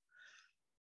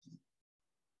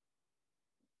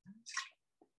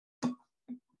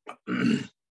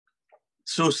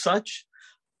 So such,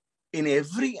 in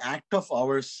every act of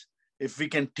ours, if we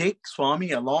can take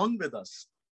Swami along with us,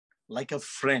 like a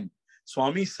friend.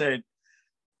 Swami said,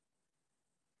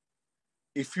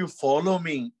 if you follow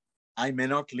me, I may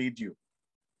not lead you.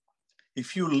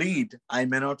 If you lead, I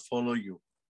may not follow you.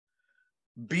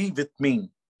 Be with me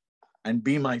and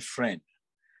be my friend.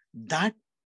 That,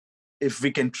 if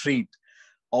we can treat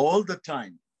all the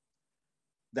time,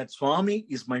 that Swami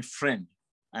is my friend,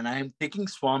 and I am taking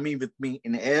Swami with me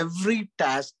in every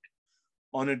task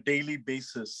on a daily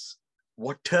basis,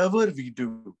 whatever we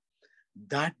do,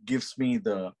 that gives me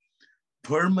the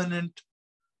permanent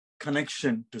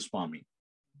connection to Swami.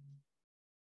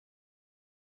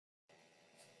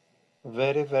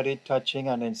 Very, very touching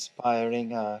and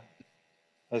inspiring,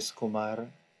 S. Kumar.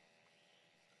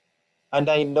 And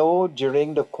I know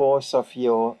during the course of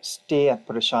your stay at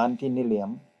Prashanti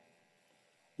Nilayam,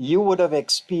 you would have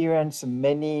experienced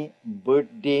many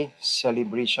birthday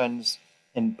celebrations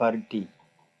in Parti.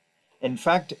 In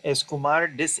fact, S. Kumar,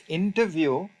 this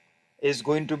interview is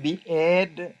going to be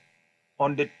aired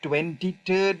on the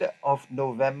 23rd of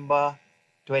November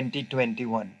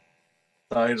 2021.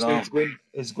 So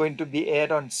it's going to be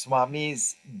aired on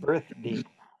Swami's birthday.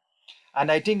 And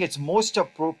I think it's most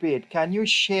appropriate. Can you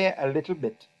share a little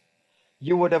bit?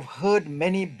 You would have heard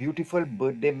many beautiful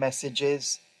birthday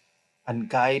messages and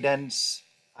guidance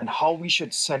and how we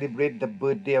should celebrate the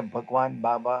birthday of Bhagwan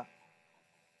Baba.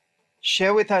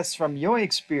 Share with us from your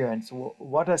experience,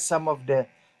 what are some of the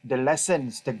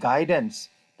lessons, the guidance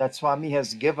that Swami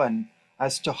has given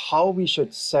as to how we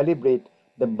should celebrate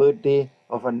the birthday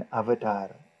of an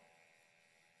avatar?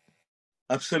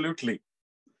 Absolutely.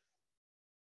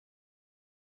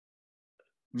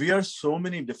 We are so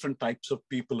many different types of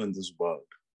people in this world.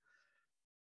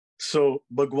 So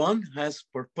Bhagwan has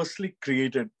purposely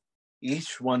created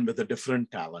each one with a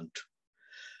different talent.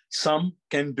 Some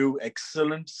can do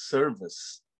excellent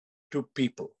service to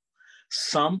people.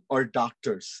 Some are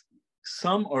doctors.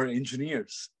 Some are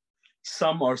engineers.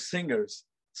 Some are singers.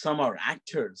 Some are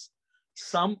actors.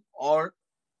 Some are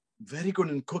very good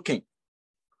in cooking.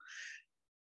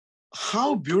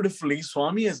 How beautifully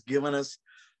Swami has given us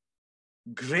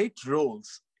great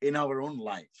roles in our own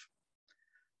life.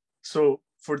 So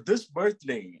for this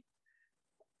birthday,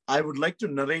 I would like to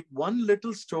narrate one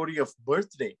little story of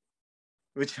birthday,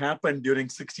 which happened during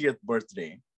 60th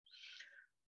birthday.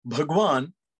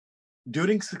 Bhagwan,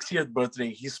 during 60th birthday,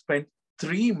 he spent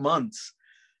 3 months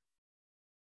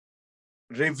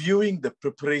reviewing the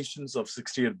preparations of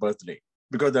 60th birthday,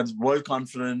 because that's World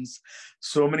Conference.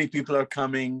 So many people are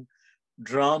coming,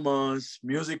 dramas,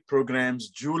 music programs,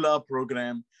 Jula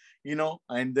program,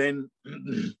 and then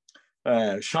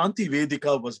Shanti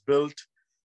Vedika was built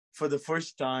for the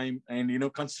first time,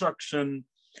 and, construction.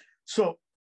 So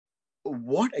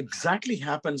what exactly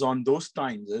happens on those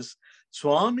times is,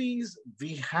 Swamis,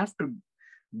 we have to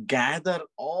gather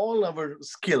all our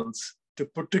skills to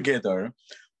put together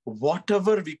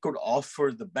whatever we could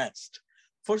offer the best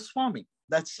for Swami.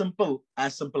 That's simple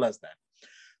as that.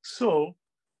 So,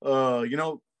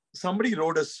 somebody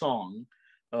wrote a song,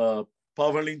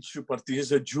 Pavalin Chuparti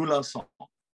is a Jula song.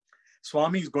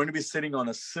 Swami is going to be sitting on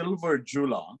a silver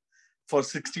Jula for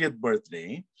 60th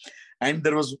birthday. And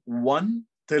there was one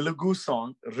Telugu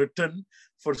song written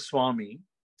for Swami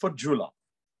for Jula.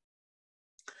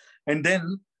 And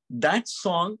then that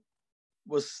song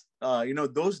was,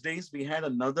 those days we had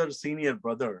another senior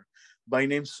brother by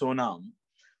name Sonam,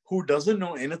 who doesn't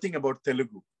know anything about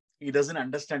Telugu. He doesn't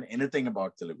understand anything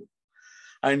about Telugu.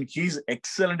 And he's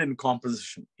excellent in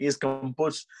composition. He has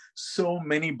composed so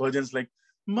many bhajans like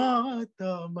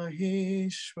Mata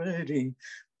Maheshwari,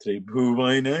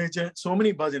 Tribhuvana, so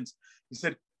many bhajans.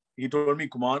 He told me,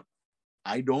 Kumar,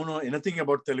 I don't know anything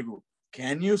about Telugu.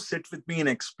 Can you sit with me and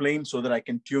explain so that I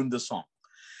can tune the song?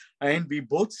 And we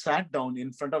both sat down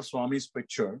in front of Swami's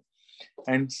picture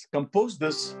and composed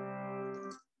this.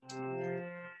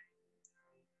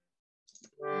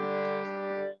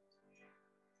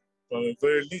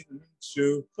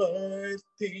 Pavalinchu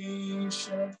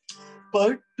partisha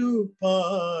pattu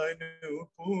panu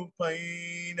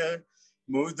pupaina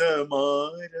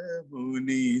mudamara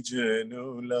muni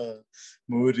janula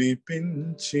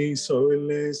muripinchi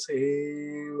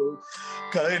solasevu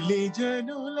kali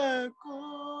janula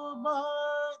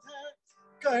kubadha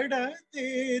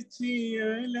kadatechi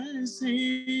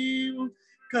alasevu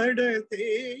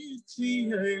kadatechi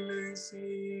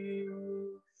alasevu.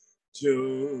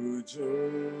 Jo, jo,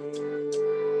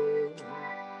 jo,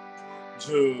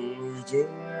 jo, jo,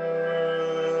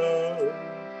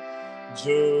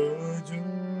 jo,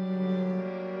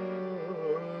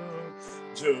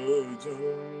 jo, jo.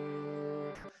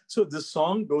 So this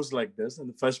song goes like this in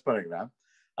the first paragraph.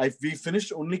 We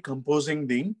finished only composing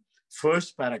the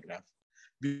first paragraph.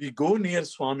 We go near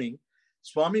Swami.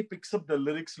 Swami picks up the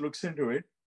lyrics, looks into it,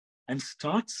 and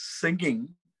starts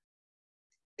singing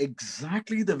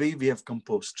exactly the way we have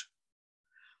composed.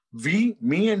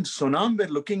 Me and Sonam were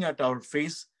looking at our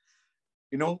face,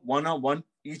 one on one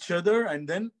each other, and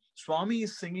then Swami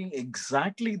is singing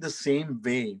exactly the same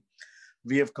way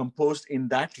we have composed in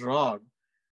that rag.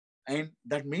 And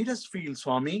that made us feel,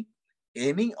 Swami,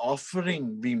 any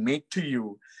offering we make to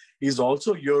you is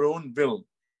also your own will.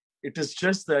 It is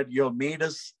just that you have made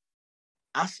us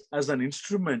as an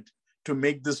instrument to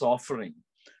make this offering,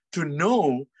 to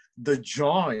know the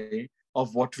joy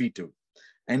of what we do.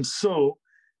 And so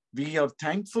we are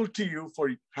thankful to you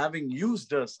for having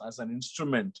used us as an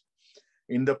instrument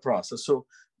in the process. So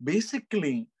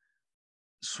basically,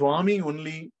 Swami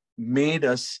only made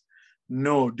us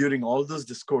know during all those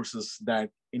discourses that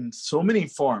in so many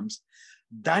forms,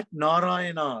 that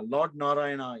Narayana, Lord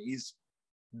Narayana, is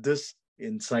this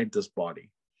inside this body.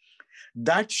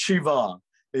 That Shiva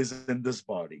is in this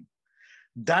body.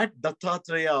 That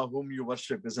Dattatreya, whom you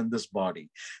worship, is in this body.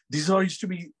 These all used to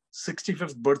be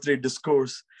 65th birthday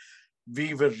discourse.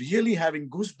 We were really having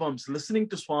goosebumps listening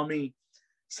to Swami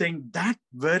saying that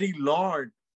very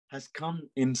Lord has come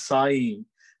in Sai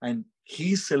and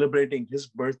he's celebrating his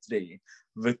birthday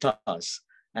with us.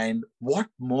 And what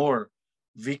more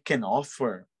we can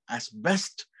offer as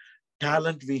best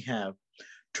talent we have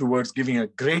towards giving a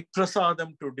great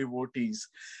prasadam to devotees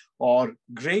or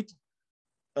great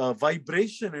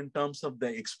vibration in terms of the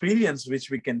experience which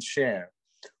we can share,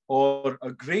 or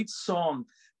a great song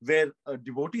where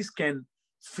devotees can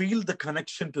feel the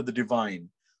connection to the divine,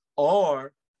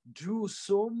 or do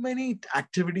so many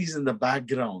activities in the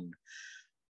background,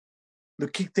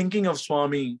 thinking of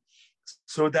Swami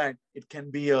so that it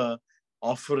can be a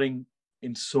offering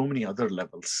in so many other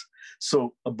levels.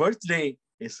 So a birthday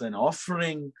is an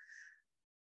offering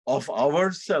of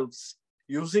ourselves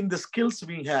using the skills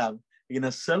we have in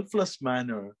a selfless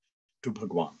manner to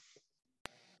Bhagwan.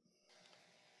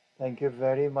 Thank you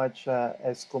very much,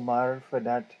 S. Kumar, for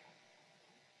that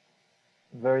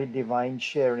very divine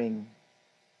sharing.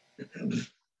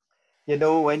 You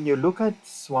know, when you look at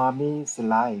Swami's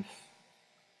life,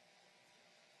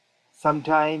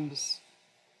 sometimes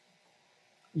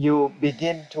you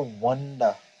begin to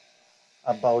wonder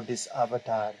about this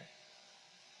avatar,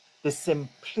 the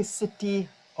simplicity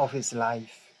of his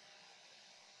life.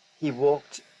 He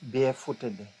walked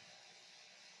barefooted.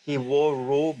 He wore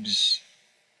robes.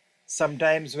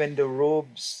 Sometimes when the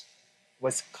robes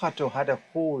was cut or had a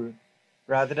hole,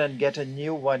 rather than get a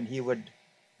new one, he would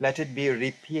let it be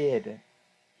repaired.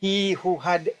 He who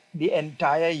had the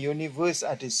entire universe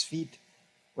at his feet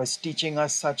was teaching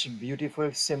us such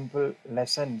beautiful, simple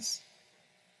lessons,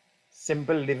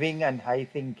 simple living and high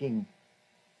thinking.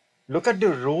 Look at the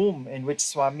room in which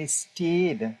Swami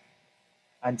stayed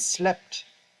and slept.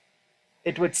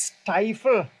 It would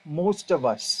stifle most of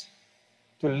us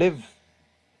to live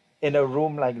in a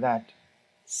room like that.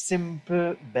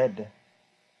 Simple bed.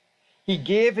 He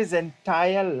gave his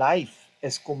entire life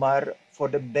as Kumar for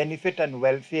the benefit and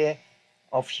welfare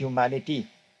of humanity.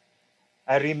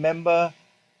 I remember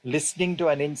listening to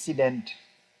an incident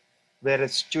where a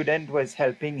student was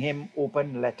helping him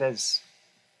open letters.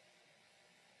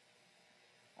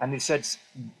 And he said,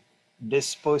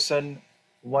 this person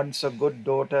wants a good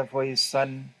daughter for his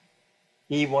son.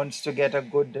 He wants to get a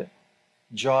good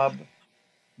job.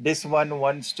 This one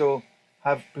wants to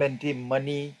have plenty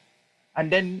money.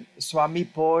 And then Swami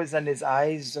paused and his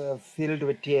eyes filled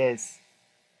with tears.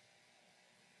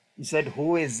 He said,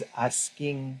 who is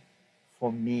asking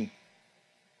for me?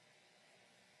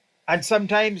 And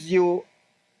sometimes you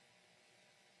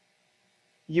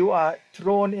are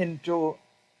thrown into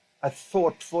a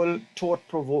thoughtful,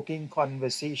 thought-provoking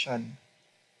conversation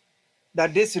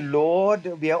that this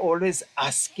Lord, we are always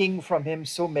asking from him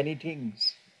so many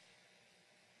things.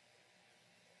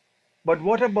 But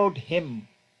what about him?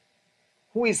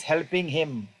 Who is helping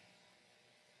him?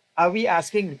 Are we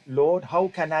asking, Lord, how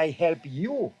can I help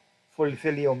you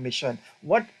fulfill your mission?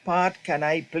 What part can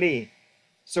I play?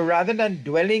 So rather than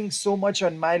dwelling so much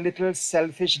on my little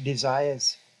selfish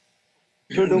desires,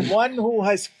 to the one who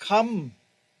has come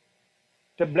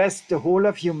to bless the whole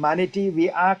of humanity, we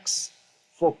ask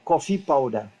for coffee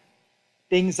powder,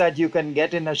 things that you can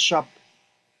get in a shop.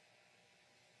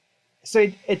 So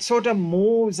it sort of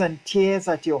moves and tears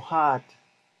at your heart.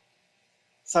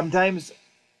 Sometimes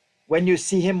when you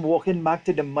see him walking back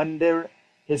to the mandir,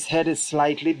 his head is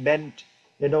slightly bent.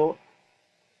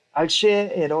 I'll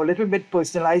share, a little bit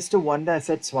personalized to wonder. I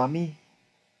said, Swami,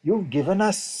 you've given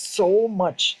us so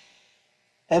much.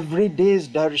 Every day's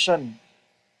darshan.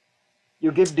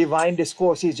 You give divine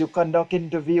discourses, you conduct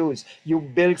interviews, you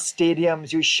build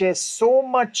stadiums, you share so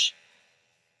much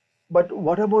But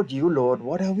what about you, Lord?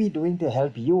 What are we doing to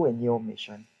help you in your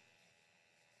mission?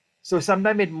 So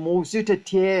sometimes it moves you to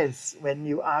tears when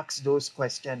you ask those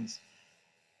questions.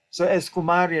 So as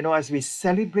Kumar, as we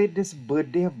celebrate this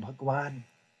birthday of Bhagwan,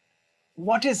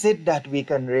 what is it that we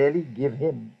can really give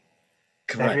him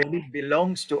that Correct. really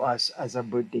belongs to us as a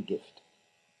birthday gift?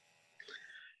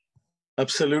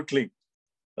 Absolutely.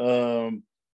 Um,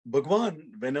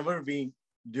 Bhagwan, whenever we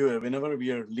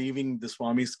are leaving the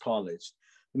Swami's college,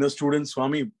 students,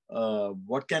 Swami,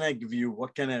 what can I give you?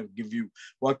 What can I give you?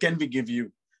 What can we give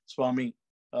you? Swami,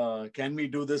 can we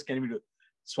do this? Can we do?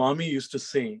 Swami used to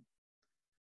say,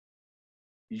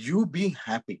 you be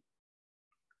happy,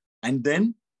 and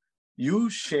then you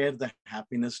share the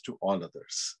happiness to all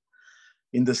others.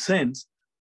 In the sense,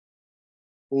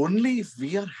 only if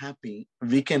we are happy,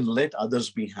 we can let others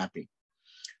be happy.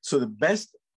 So the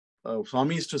best,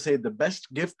 Swami used to say, the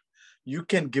best gift you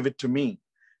can give it to me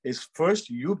is first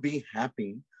you be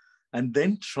happy and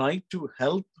then try to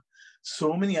help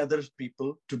so many other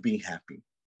people to be happy.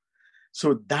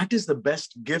 So that is the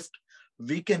best gift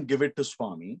we can give it to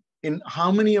Swami in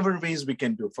how many other ways we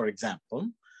can do. For example,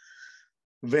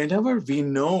 whenever we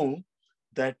know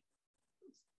that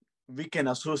we can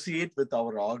associate with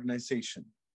our organization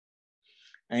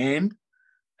and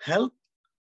help,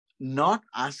 not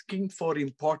asking for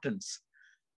importance,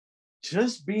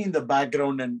 just be in the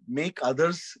background and make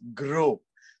others grow.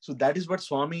 So that is what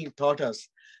Swami taught us.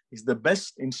 Is the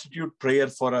best institute prayer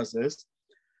for us is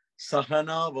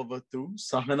Sahana Vavatu,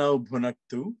 Sahana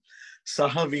Bhunaktu,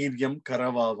 Sahaviryam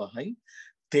Karavavahai,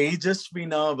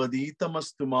 Tejasvina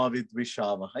Vaditamastuma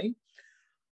Vidvishavahai.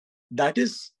 That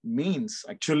is means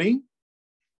actually,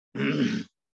 it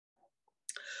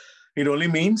only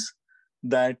means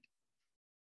that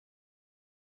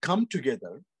come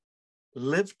together,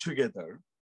 live together,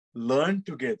 learn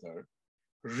together,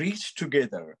 reach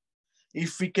together.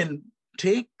 If we can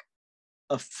take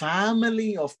a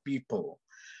family of people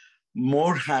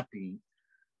more happy,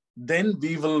 then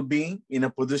we will be in a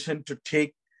position to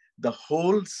take the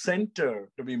whole center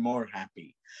to be more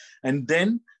happy. And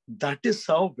then that is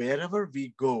how wherever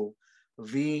we go,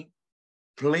 we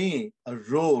play a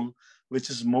role which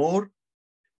is more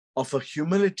of a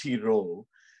humility role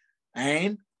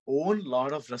and own a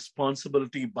lot of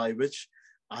responsibility by which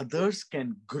others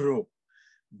can grow.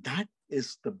 That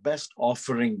is the best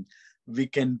offering we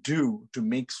can do to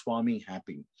make Swami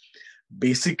happy.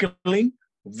 Basically,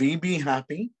 we be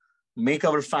happy, make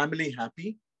our family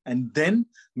happy, and then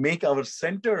make our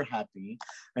center happy,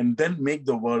 and then make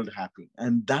the world happy.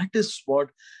 And that is what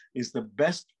is the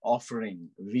best offering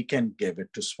we can give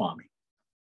it to Swami.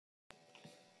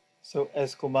 So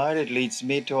as Kumar, it leads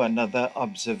me to another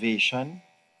observation.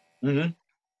 Mhm.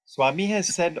 Swami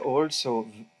has said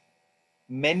also,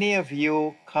 many of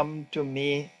you come to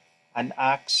me and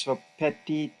ask for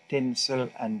petty tinsel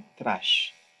and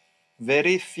trash.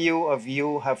 Very few of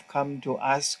you have come to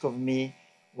ask of me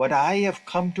what I have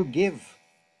come to give,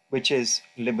 which is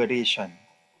liberation.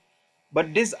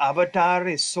 But this avatar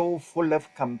is so full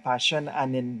of compassion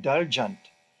and indulgent.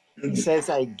 He says,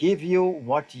 I give you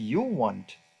what you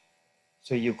want,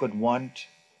 so you could want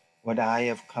what I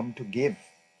have come to give.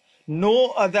 No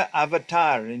other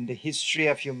avatar in the history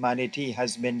of humanity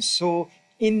has been so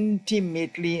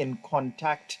intimately in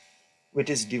contact with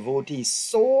his devotees.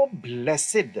 So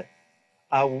blessed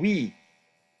are we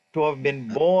to have been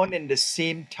born in the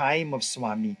same time of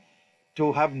Swami,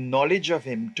 to have knowledge of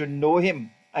him, to know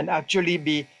him, and actually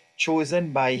be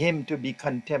chosen by him to be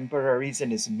contemporaries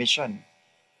in his mission.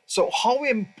 So, how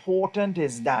important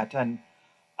is that?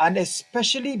 And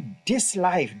especially this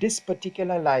life, this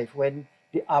particular life, when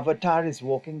the avatar is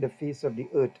walking the face of the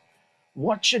earth,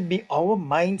 what should be our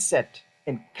mindset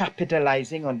in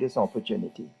capitalizing on this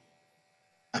opportunity?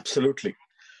 Absolutely.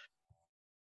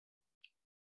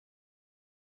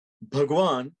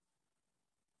 Bhagwan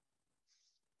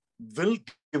will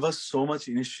give us so much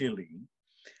initially.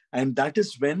 And that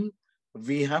is when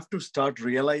we have to start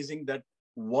realizing that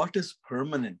what is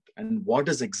permanent and what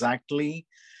is exactly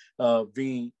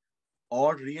we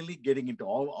are really getting into.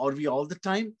 Are we all the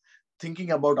time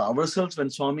thinking about ourselves when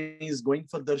Swami is going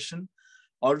for darshan?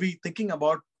 Are we thinking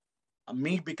about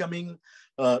me becoming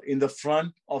in the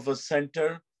front of a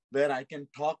center where I can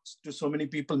talk to so many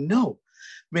people? No,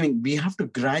 meaning we have to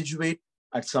graduate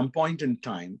at some point in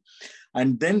time,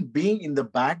 and then being in the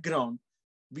background,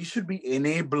 we should be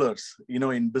enablers.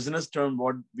 In business term,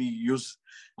 what we use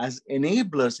as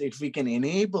enablers, if we can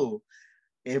enable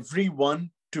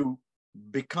everyone to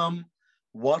become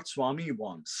what Swami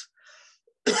wants,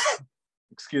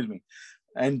 excuse me,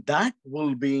 and that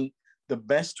will be the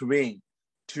best way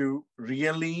to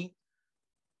really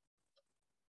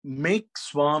make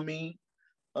Swami's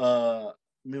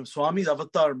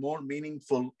avatar more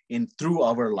meaningful in through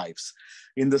our lives.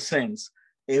 In the sense,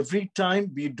 every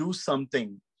time we do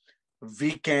something,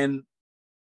 we can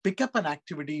pick up an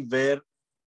activity where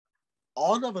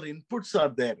all our inputs are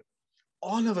there,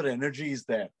 all our energy is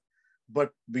there,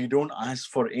 but we don't ask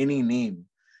for any name.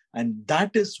 And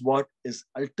that is what is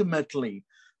ultimately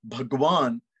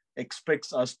Bhagwan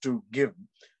expects us to give,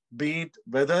 be it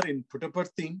whether in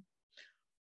Puttaparthi,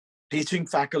 teaching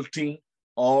faculty,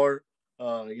 or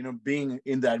being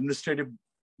in the administrative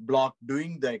block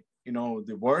doing the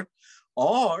work,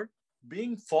 or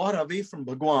being far away from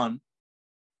Bhagwan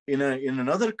in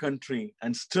another country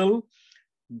and still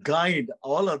guide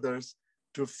all others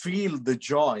to feel the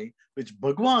joy which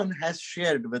Bhagwan has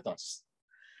shared with us.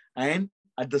 And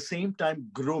at the same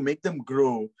time, make them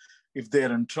grow. If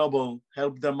they're in trouble,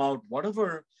 help them out,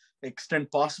 whatever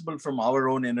extent possible from our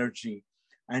own energy.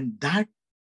 And that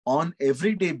on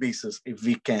everyday basis, if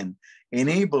we can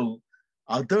enable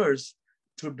others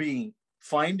to be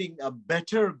finding a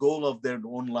better goal of their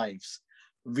own lives,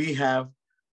 we have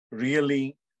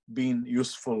really been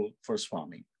useful for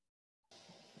Swami.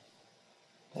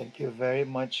 Thank you very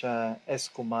much, S.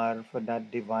 Kumar, for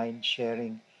that divine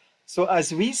sharing. So,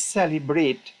 as we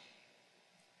celebrate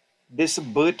this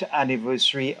birth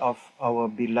anniversary of our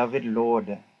beloved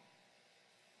Lord,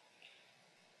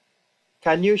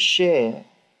 can you share,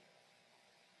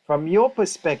 from your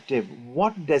perspective,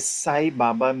 what does Sai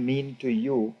Baba mean to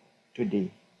you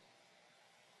today?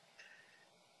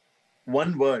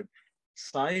 One word,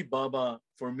 Sai Baba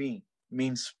for me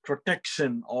means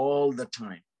protection all the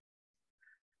time.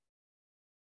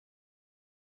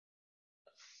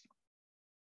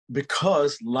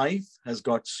 Because life has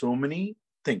got so many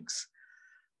things: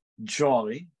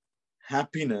 joy,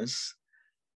 happiness,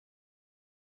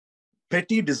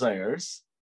 petty desires,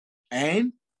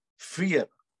 and fear.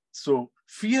 So,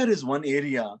 fear is one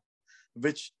area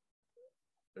which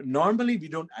normally we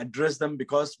don't address them,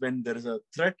 because when there is a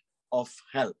threat of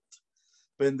health,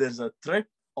 when there's a threat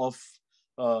of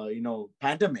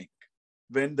pandemic,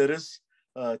 when there is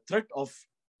a threat of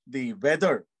the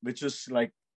weather, which is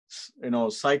like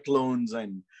cyclones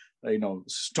and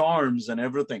storms and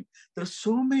everything, there's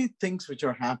so many things which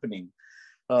are happening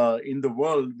in the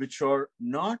world which are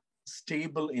not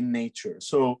stable in nature.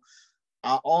 So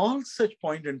all such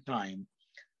point in time,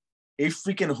 if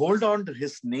we can hold on to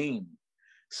his name,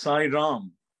 Sai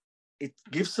Ram, it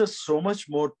gives us so much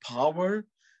more power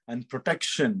and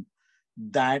protection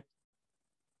that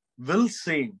will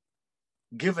save,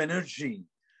 give energy,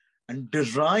 and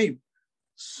derive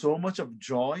so much of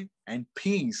joy and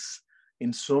peace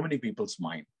in so many people's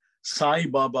mind. Sai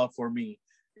Baba for me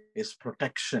is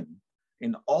protection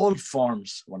in all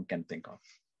forms one can think of.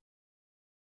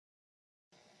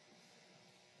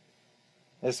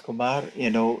 As Kumar,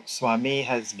 Swami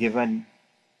has given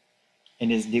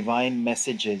in his divine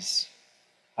messages,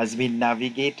 as we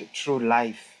navigate through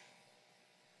life,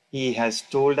 he has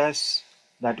told us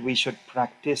that we should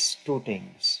practice two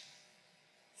things: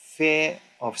 fear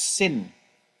of sin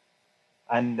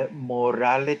and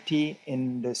morality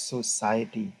in the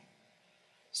society.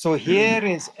 So here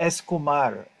is S.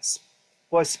 Kumar,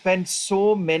 who has spent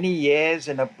so many years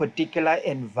in a particular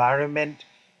environment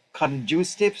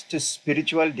conducive to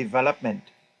spiritual development.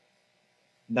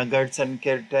 Nagar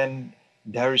Sankirtan,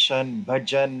 Darshan,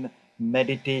 Bhajan,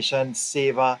 meditation,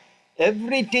 Seva,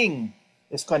 everything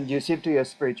is conducive to your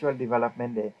spiritual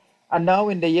development there. And now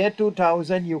in the year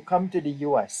 2000, you come to the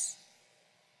US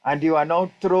and you are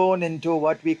now thrown into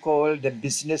what we call the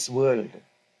business world,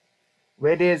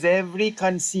 where there's every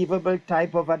conceivable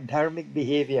type of adharmic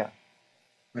behavior.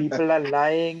 People are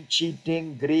lying,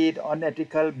 cheating, greed,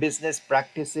 unethical business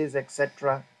practices,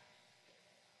 etc.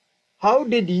 How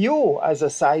did you, as a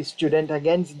Sai student,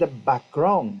 against the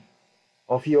background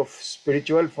of your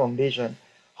spiritual foundation,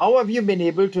 how have you been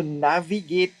able to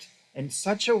navigate in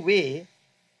such a way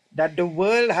that the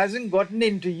world hasn't gotten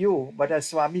into you, but as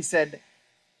Swami said,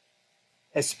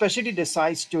 especially the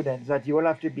Sai students, that you will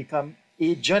have to become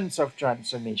agents of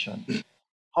transformation?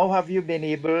 How have you been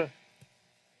able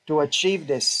to achieve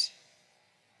this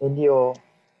in your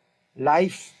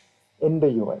life in the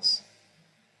US?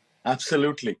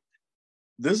 Absolutely.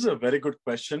 This is a very good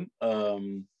question.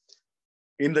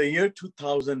 In the year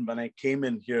 2000, when I came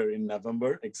in here in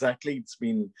November, exactly, it's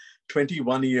been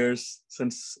 21 years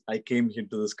since I came here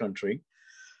to this country.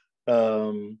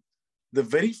 The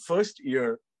very first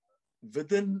year,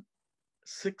 within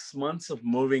 6 months of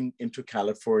moving into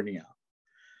California,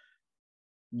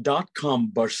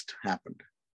 .com burst happened,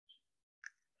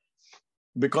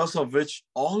 because of which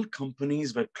all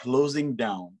companies were closing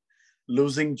down.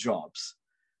 losing jobs.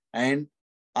 And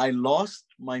I lost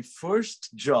my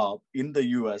first job in the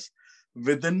US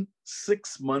within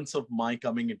 6 months of my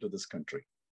coming into this country.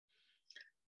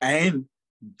 And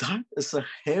that is a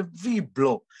heavy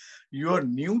blow. You are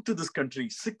new to this country.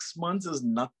 6 months is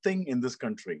nothing in this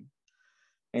country.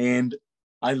 And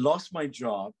I lost my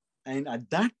job. And at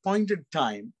that point in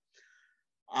time,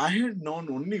 I had known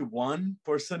only one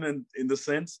person in the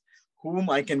sense whom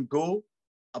I can go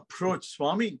approach.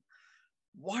 Swami,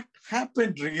 what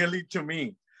happened really to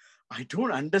me? I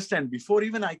don't understand. Before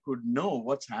even I could know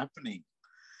what's happening,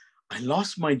 I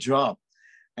lost my job.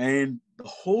 And the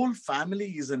whole family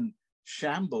is in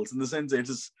shambles in the sense it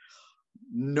is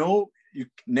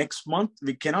next month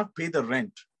we cannot pay the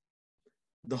rent.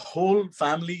 The whole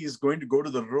family is going to go to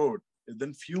the road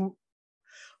within few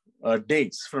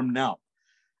days from now.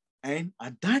 And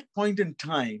at that point in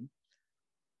time,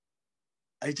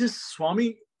 I just,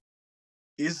 Swami,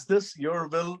 is this your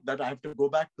will that I have to go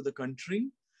back to the country?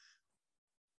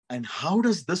 And how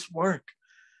does this work?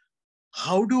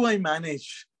 How do I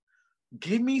manage?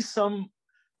 Give me some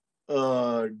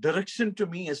direction to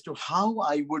me as to how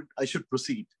I should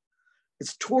proceed.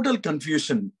 It's total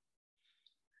confusion.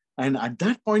 And at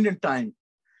that point in time,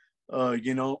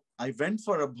 I went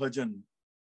for a bhajan,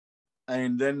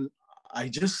 and then I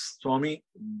just, Swami,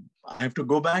 I have to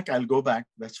go back. I'll go back.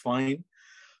 That's fine.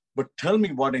 But tell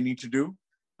me what I need to do.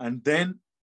 And then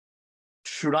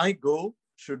should I go?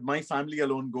 Should my family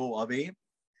alone go away?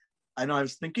 I know I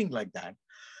was thinking like that.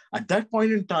 At that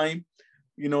point in time,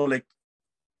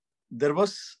 there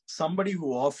was somebody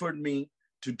who offered me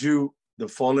to do the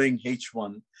following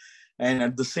H1. And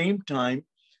at the same time,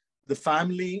 the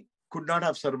family could not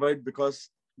have survived because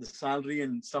the salary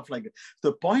and stuff like that.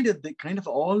 The point is, they kind of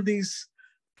all these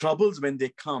troubles when they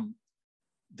come,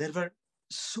 there were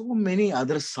so many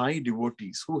other Sai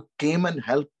devotees who came and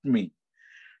helped me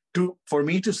for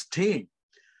me to stay.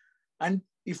 And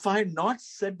if I had not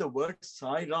said the word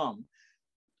Sai Ram,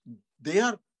 they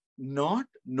are not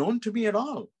known to me at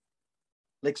all.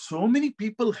 Like so many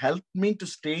people helped me to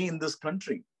stay in this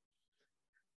country.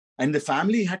 And the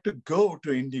family had to go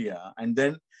to India. And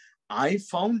then I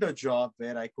found a job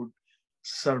where I could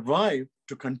survive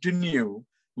to continue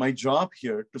my job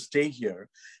here, to stay here.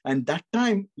 And that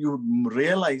time you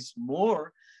realize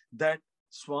more that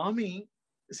Swami,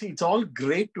 see, it's all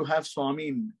great to have Swami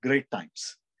in great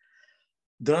times.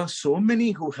 There are so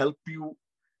many who help you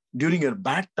during your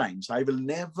bad times. I will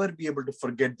never be able to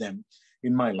forget them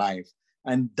in my life.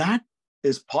 And that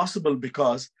is possible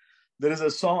because there is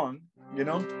a song,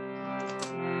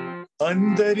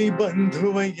 Andari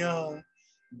Bandhuvaya,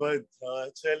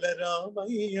 Badha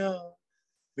Chalaramaya,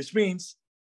 which means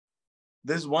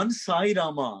there's one Sai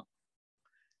Rama.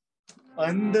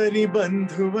 Andari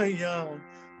Bandhuvaya,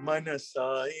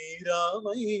 Manasai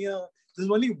Ramaya. There's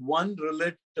only one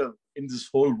relative in this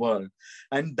whole world,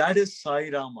 and that is Sai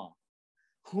Rama,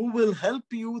 who will help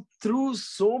you through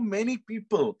so many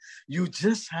people. You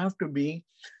just have to be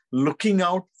looking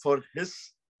out for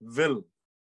his will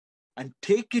and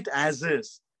take it as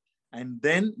is. And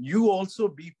then you also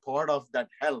be part of that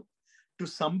help to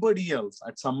somebody else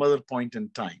at some other point in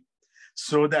time,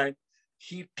 so that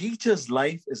he teaches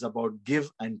life is about give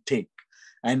and take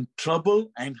and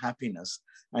trouble and happiness.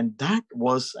 And that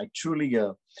was actually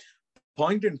a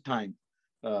point in time.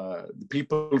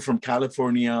 People from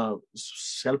California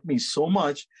helped me so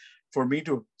much for me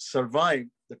to survive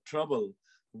the trouble,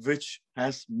 which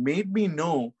has made me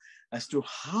know as to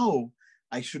how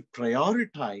I should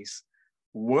prioritize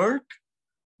work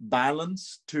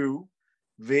balance to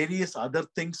various other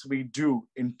things we do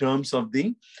in terms of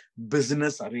the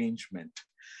business arrangement,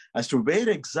 as to where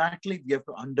exactly we have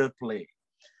to underplay,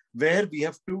 where we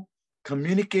have to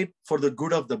communicate for the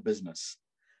good of the business,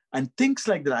 and things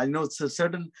like that. I know it's a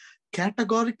certain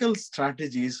categorical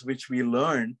strategies which we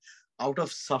learn out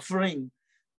of suffering.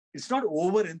 It's not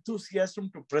over enthusiasm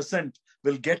to present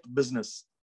will get business.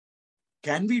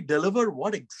 Can we deliver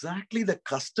what exactly the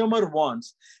customer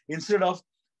wants instead of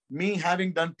me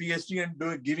having done PhD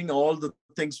and giving all the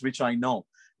things which I know?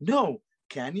 No.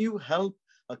 Can you help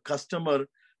a customer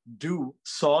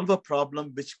solve a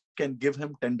problem which can give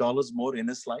him $10 more in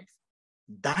his life?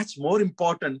 That's more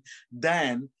important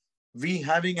than we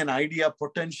having an idea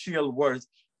potential worth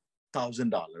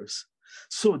 $1,000.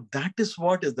 So that is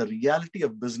what is the reality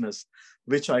of business,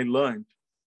 which I learned,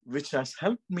 which has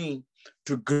helped me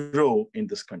to grow in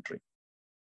this country.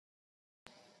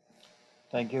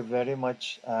 Thank you very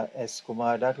much, S.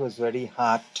 Kumar. That was very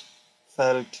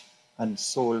heartfelt and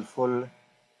soulful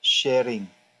sharing.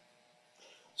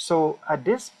 So at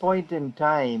this point in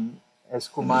time, As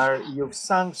Kumar, you've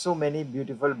sung so many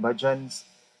beautiful bhajans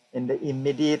in the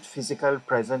immediate physical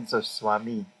presence of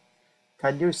Swami.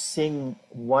 Can you sing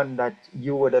one that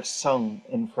you would have sung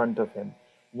in front of him?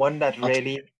 One that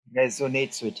really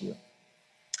resonates with you?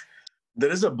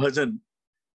 There is a bhajan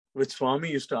which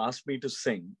Swami used to ask me to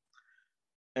sing.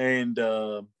 And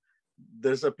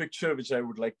there's a picture which I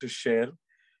would like to share.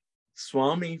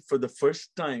 Swami, for the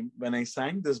first time, when I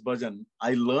sang this bhajan,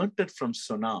 I learned it from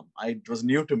Sonam. It was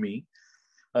new to me.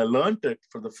 I learned it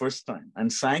for the first time and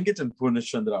sang it in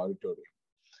Purnachandra Auditorium.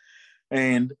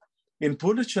 And in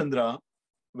Purnachandra,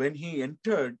 when he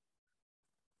entered,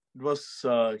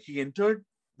 he entered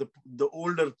the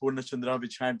older Purnachandra,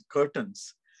 which had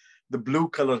curtains, the blue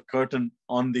color curtain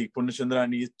on the Purnachandra,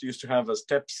 and he used to have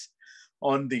steps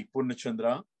on the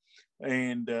Purnachandra.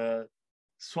 And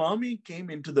Swami came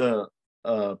into the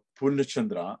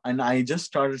Purnachandra, and I just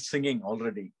started singing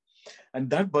already. And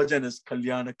that bhajan is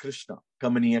Kalyana Krishna,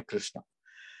 Kamaniya Krishna.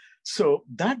 So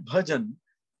that bhajan,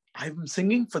 I'm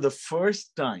singing for the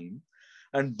first time,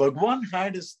 and Bhagwan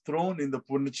had his throne in the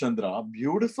Purnachandra,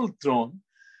 beautiful throne.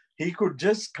 He could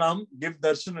just come, give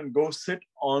darshan, and go sit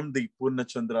on the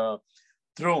Purnachandra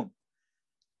throne.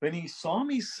 When he saw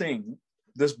me sing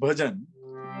this bhajan,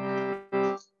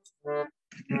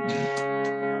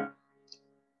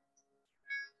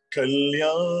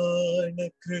 Kalyana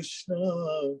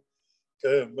Krishna,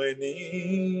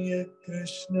 Kamaniya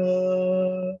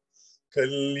Krishna,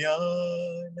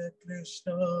 Kalyana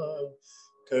Krishna,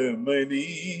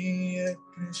 Kamaniya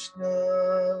Krishna,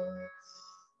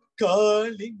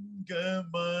 Kalinga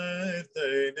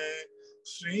Mardana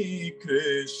Shri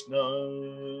Krishna,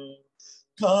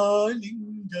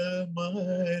 Kalinga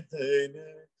Mardana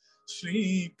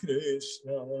Shri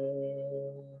Krishna,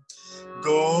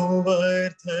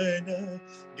 Govardhana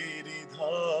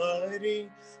Giridhari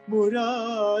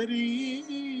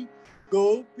Murari,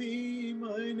 Gopi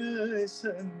Mana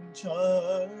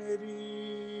Sanchari,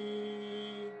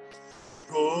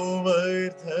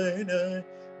 Govardhana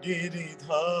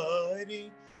Giridhari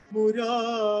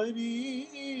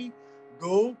Murari,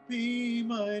 Gopi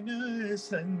Mana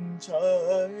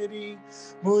Sanchari,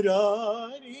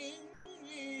 Murari,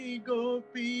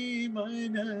 Gopi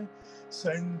Mana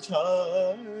Sanchari,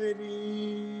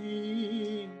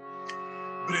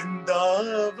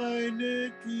 Vrindavan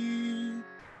ki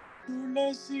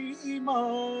tulasi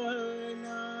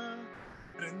mala,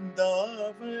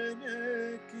 Vrindavan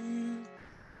ki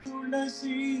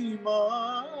tulasi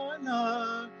mala,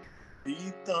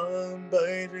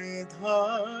 Pitambar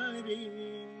dhari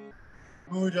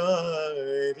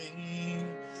Murari,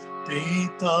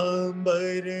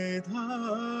 Pitambar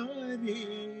dhari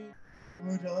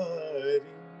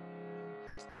Murari,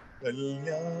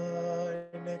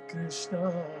 Kalyana Krishna,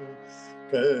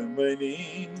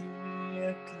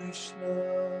 Kamaniya Krishna,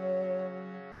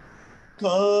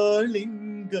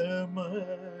 Kalinga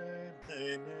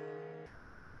Mardana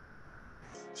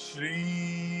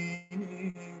Shri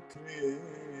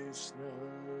Krishna.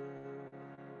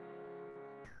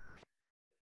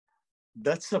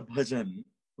 That's a bhajan.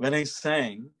 When I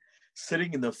sang,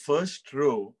 sitting in the first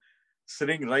row,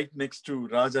 sitting right next to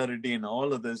Raja Reddy and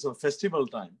all of this, so festival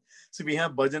time. So we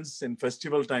have bhajans in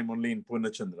festival time only in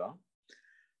Purnachandra.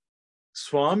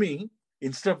 Swami,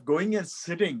 instead of going and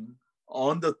sitting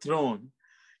on the throne,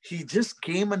 he just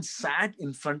came and sat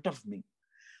in front of me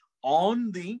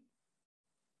almost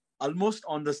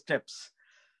on the steps,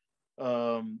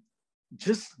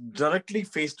 just directly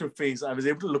face to face. I was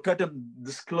able to look at him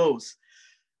this close.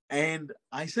 And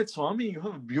I said, Swami, you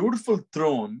have a beautiful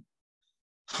throne.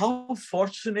 How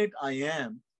fortunate I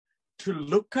am to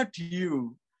look at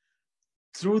you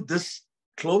through this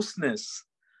closeness.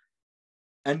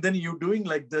 And then you doing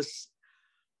like this.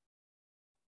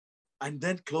 And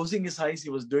then closing his eyes, he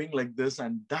was doing like this.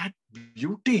 And that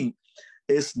beauty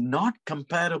is not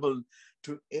comparable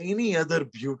to any other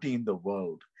beauty in the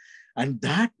world. And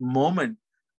that moment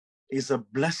is a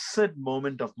blessed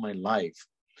moment of my life,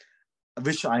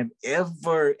 which I'm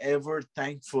ever, ever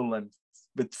thankful and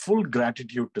with full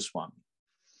gratitude to Swami.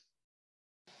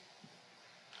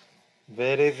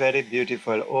 Very, very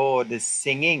beautiful. Oh, the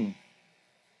singing,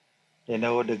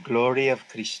 the glory of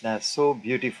Krishna. So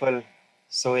beautiful,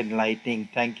 so enlightening.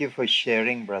 Thank you for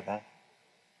sharing, brother.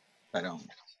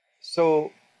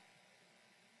 So,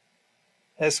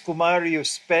 as Kumar, you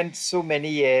spent so many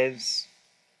years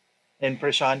in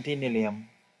Prashanti Nilayam.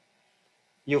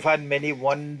 You've had many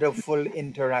wonderful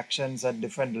interactions at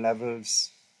different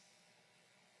levels.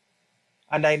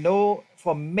 And I know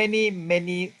for many,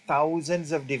 many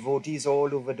thousands of devotees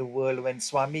all over the world, when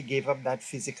Swami gave up that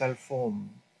physical form,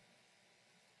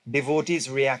 Devotees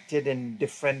reacted in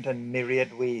different and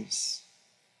myriad ways.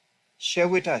 Share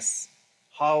with us,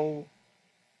 how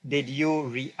did you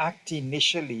react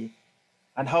initially,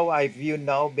 and how have you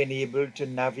now been able to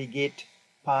navigate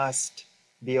past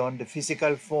beyond the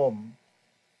physical form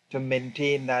to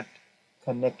maintain that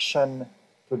connection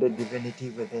to the divinity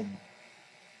within?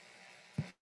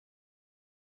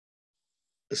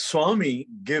 Swami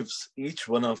gives each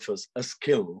one of us a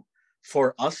skill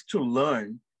for us to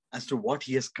learn as to what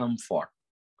he has come for,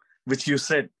 which you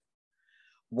said.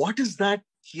 What is that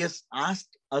he has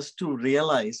asked us to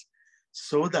realize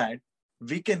so that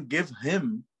we can give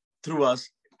him through us,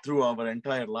 through our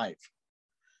entire life?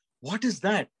 What is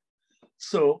that?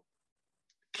 So,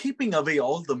 keeping away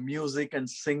all the music and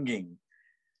singing,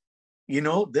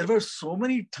 there were so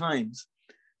many times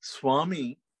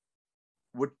Swami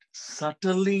would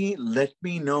subtly let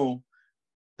me know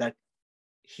that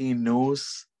he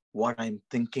knows what I'm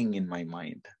thinking in my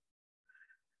mind.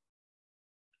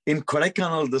 In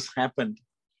Kodaikanal, this happened.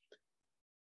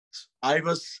 I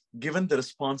was given the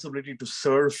responsibility to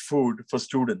serve food for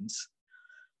students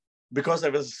because I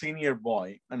was a senior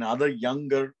boy and other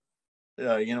younger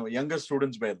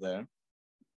students were there.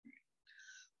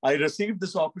 I received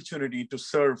this opportunity to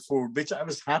serve food, which I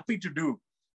was happy to do,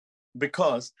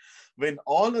 because when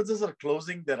all others are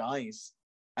closing their eyes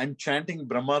and chanting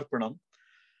Brahmarpanam,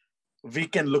 we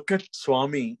can look at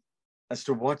Swami as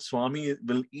to what Swami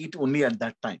will eat only at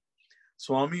that time.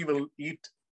 Swami will eat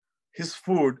his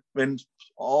food when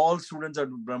all students are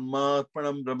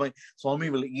Brahmarpanam, Swami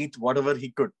will eat whatever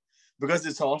he could, because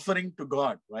it's offering to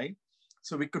God, right?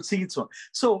 So we could see it.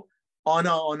 So on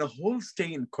a whole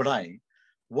stay in Kodai,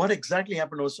 what exactly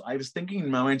happened was, I was thinking in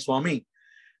my mind, Swami,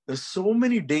 there's so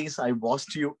many days I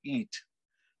watched you eat,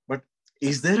 but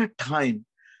is there a time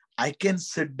I can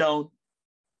sit down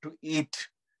to eat?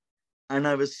 And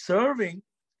I was serving,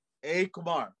 hey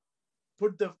Kumar,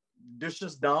 put the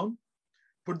dishes down,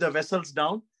 put the vessels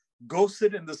down, go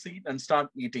sit in the seat and start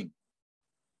eating.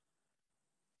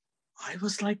 I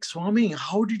was like, Swami,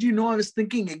 how did you know I was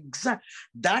thinking exact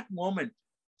that moment?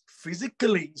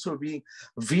 Physically, so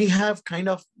we have kind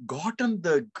of gotten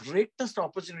the greatest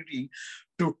opportunity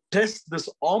to test this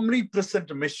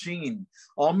omnipresent machine,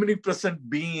 omnipresent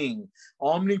being,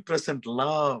 omnipresent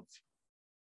love.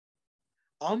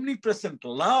 Omnipresent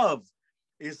love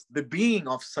is the being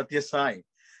of Satya Sai,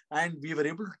 and we were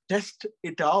able to test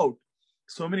it out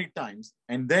so many times.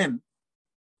 And then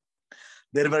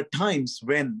there were times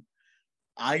when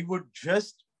I would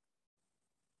just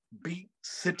be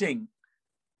sitting,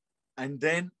 and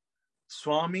then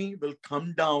Swami will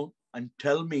come down and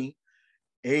tell me,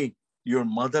 hey, your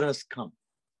mother has come.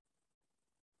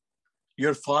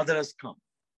 Your father has come.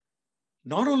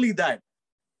 Not only that,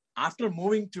 after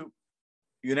moving to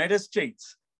United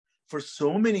States, for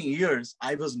so many years,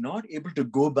 I was not able to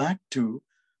go back to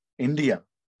India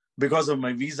because of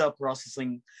my visa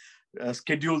processing.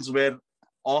 Schedules were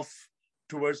off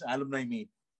towards alumni meet.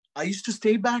 I used to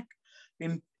stay back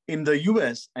in the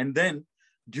US, and then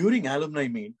during alumni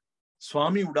meet,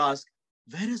 Swami would ask,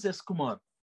 where is S. Kumar?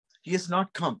 He has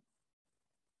not come.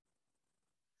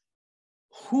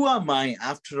 Who am I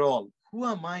after all? Who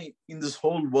am I in this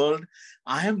whole world?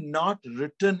 I have not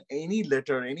written any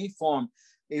letter, any form.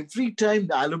 Every time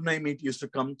the alumni meet used to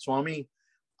come, Swami,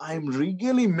 I'm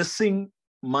really missing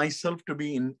myself to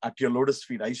be at your lotus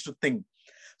feet. I used to think,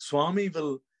 Swami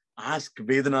will ask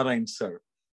Vedanarayan sir,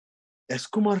 S.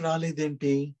 Kumar Rale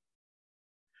Dente.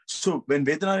 So when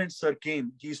Vedanarayan sir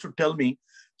came, he used to tell me,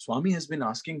 Swami has been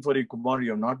asking for you, Kumar.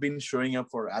 You have not been showing up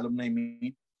for alumni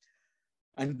meet.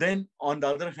 And then on the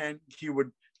other hand, he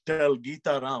would tell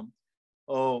Geeta Ram,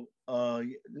 oh,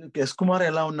 S. Kumar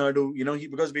ela unnadu,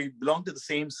 because we belong to the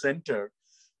same center.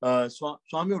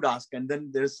 Swami would ask, and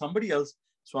then there is somebody else.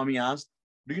 Swami asked,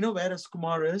 do you know where S.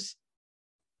 Kumar is?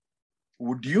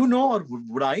 Would you know or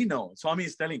would I know? Swami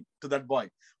is telling to that boy,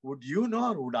 would you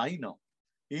know or would I know?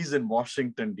 He's in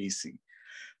Washington, D.C.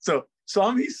 So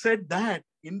Swami said that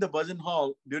in the bhajan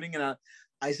hall during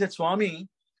I said, Swami,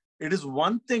 it is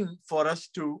one thing for us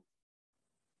to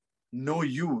know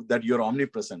you, that you're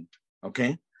omnipresent,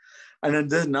 okay? And then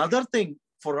there's another thing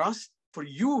for us, for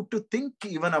you to think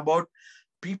even about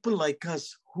people like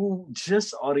us who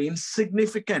just are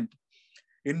insignificant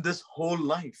in this whole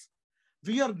life.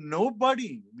 We are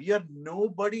nobody. We are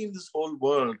nobody in this whole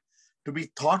world to be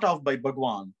thought of by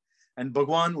Bhagwan. And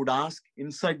Bhagwan would ask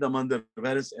inside the mandir,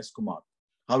 where is S. Kumar?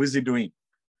 How is he doing?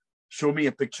 Show me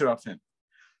a picture of him.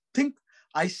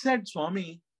 I said,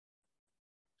 Swami,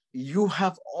 you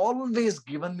have always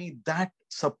given me that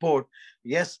support.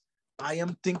 Yes, I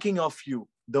am thinking of you.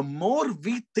 The more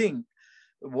we think,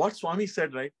 what Swami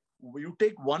said, right? you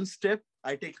take one step,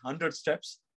 I take 100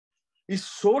 steps, is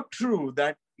so true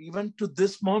that even to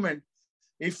this moment,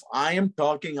 if I am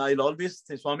talking, I'll always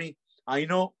say, Swami, I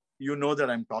know you know that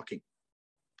I'm talking.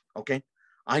 Okay?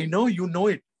 I know you know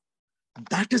it.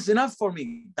 That is enough for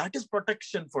me. That is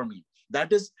protection for me.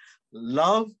 That is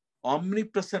love,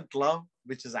 omnipresent love,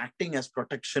 which is acting as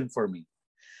protection for me.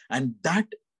 And that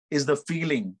is the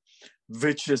feeling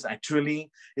which is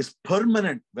actually is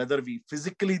permanent, whether we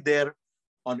physically there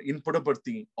on in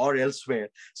Puttaparthi or elsewhere.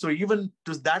 So even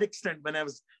to that extent, when I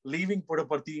was leaving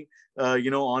Puttaparthi,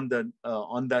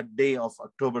 on that day of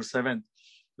October 7th,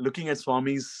 looking at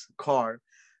Swami's car,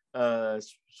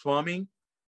 Swami,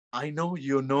 I know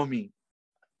you know me.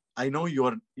 I know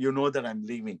you know that I'm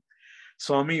leaving.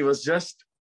 Swami was just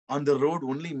on the road,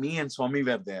 only me and Swami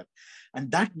were there. And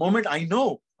that moment, I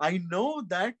know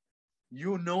that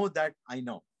you know that I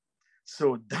know.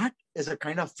 So that is a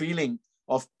kind of feeling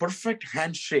of perfect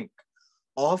handshake,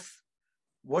 of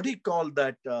what do you call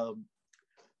that?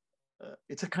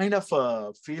 It's a kind of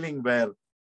a feeling where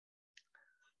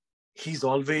he's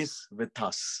always with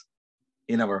us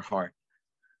in our heart.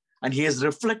 And he has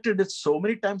reflected it so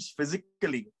many times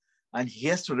physically, and he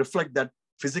has to reflect that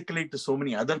physically to so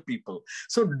many other people.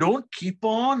 So don't keep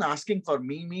on asking for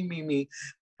me, me, me, me.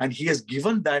 And he has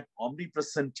given that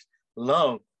omnipresent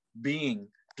love being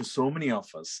to so many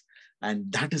of us.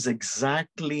 And that is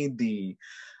exactly the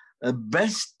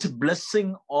best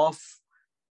blessing of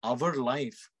our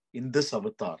life in this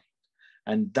avatar.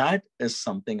 And that is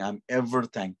something I'm ever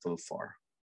thankful for.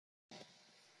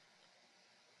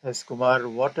 Yes, Kumar,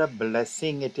 what a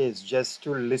blessing it is just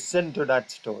to listen to that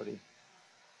story.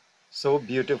 So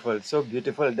beautiful, so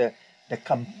beautiful. The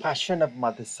compassion of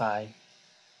Mother Sai,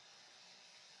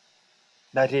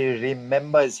 that he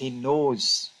remembers, he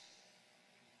knows.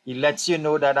 He lets you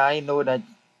know that I know that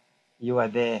you are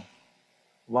there.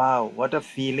 Wow, what a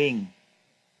feeling.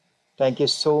 Thank you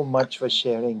so much for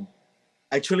sharing.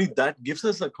 Actually, that gives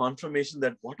us a confirmation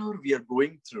that whatever we are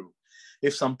going through,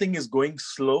 if something is going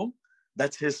slow,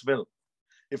 that's his will.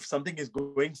 If something is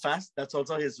going fast, that's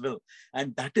also his will.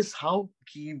 And that is how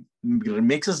he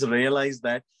makes us realize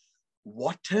that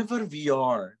whatever we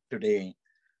are today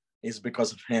is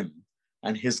because of him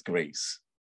and his grace.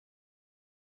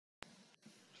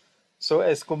 So,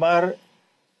 as Kumar,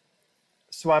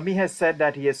 Swami has said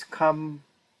that he has come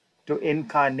to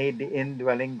incarnate the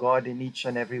indwelling God in each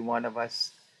and every one of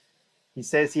us. He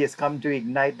says he has come to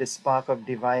ignite the spark of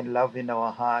divine love in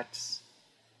our hearts.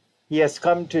 He has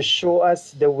come to show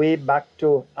us the way back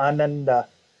to Ananda,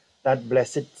 that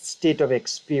blessed state of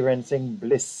experiencing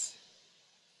bliss.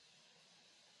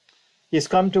 He's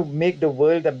come to make the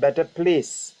world a better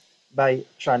place by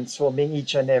transforming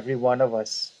each and every one of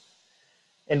us.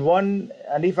 And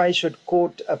if I should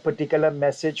quote a particular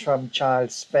message from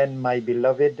Charles Spence, my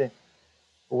beloved,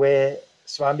 where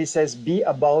Swami says, "Be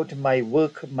about my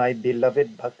work, my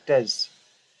beloved bhaktas.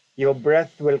 Your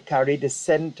breath will carry the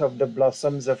scent of the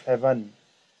blossoms of heaven.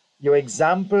 Your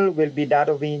example will be that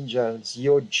of angels.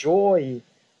 Your joy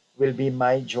will be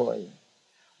my joy."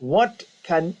 What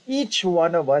can each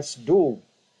one of us do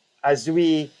as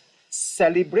we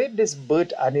celebrate this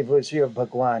birth anniversary of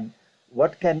Bhagwan?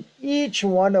 What can each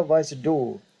one of us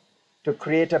do to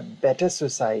create a better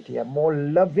society, a more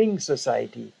loving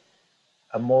society,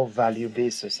 a more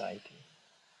value-based society?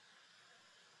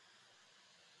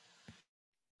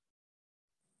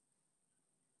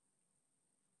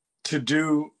 To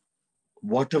do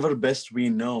whatever best we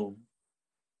know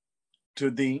to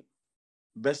the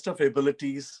best of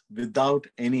abilities without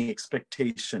any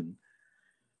expectation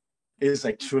is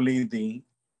actually the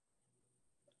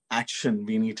action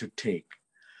we need to take.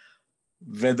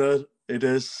 Whether it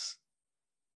is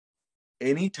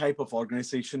any type of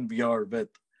organization we are with,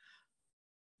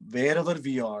 wherever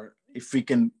we are, if we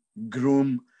can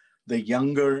groom the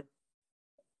younger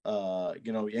um,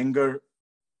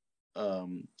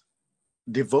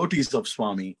 devotees of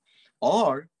Swami,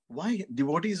 or why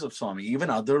devotees of Swami, even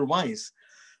otherwise,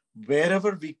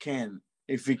 wherever we can,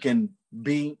 if we can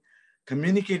be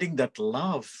communicating that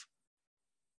love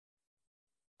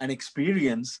and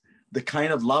experience the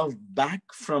kind of love back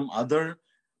from other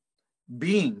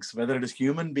beings, whether it is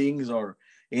human beings or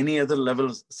any other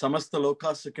levels. Samasta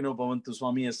loka sukhino bhavantu,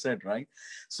 Swami has said, right?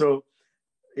 So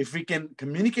if we can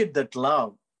communicate that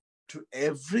love to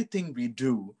everything we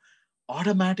do,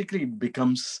 automatically it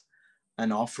becomes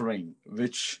an offering,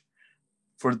 which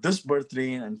for this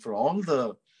birthday and for all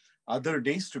the other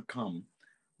days to come,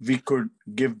 we could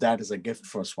give that as a gift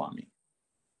for Swami.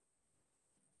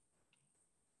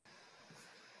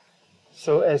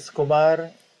 So as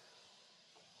Kumar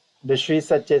The Sri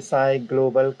Sathya Sai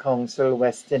Global Council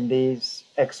West Indies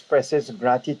expresses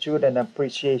gratitude and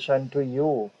appreciation to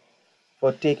you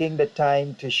for taking the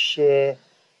time to share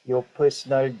your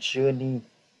personal journey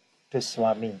to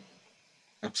Swami. It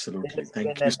Absolutely. has Thank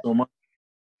been you an so much.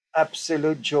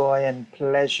 absolute joy and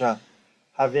pleasure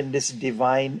having this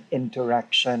divine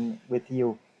interaction with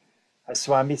you. As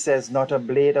Swami says, not a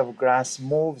blade of grass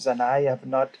moves, and I have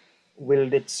not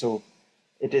willed it so.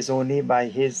 It is only by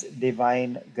His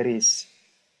divine grace.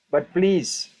 But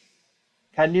please,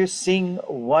 can you sing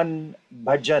one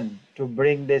bhajan to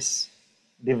bring this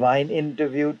divine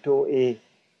interview to a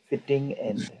fitting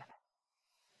end?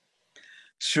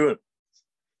 Sure.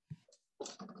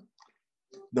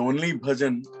 The only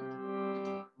bhajan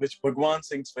which Bhagwan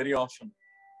sings very often.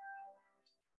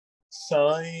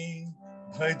 Sai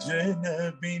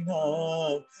bhajan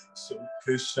bina sukh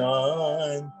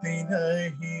shanti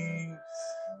nahi,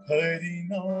 hari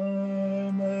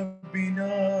naam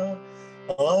bina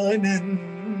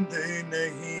anand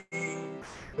nahi,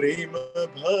 prema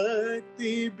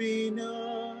bhakti bina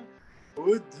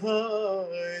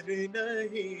उद्धार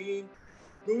नहीं,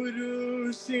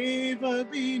 गुरु सेवा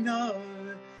बिना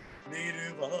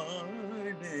निर्वाण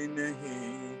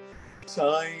नहीं,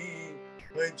 साईं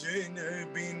भजन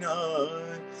बिना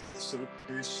सुख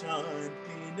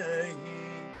शांति नहीं,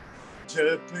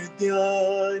 जप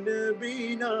ध्यान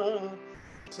बिना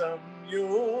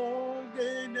संयोग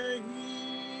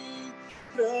नहीं,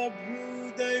 प्रभु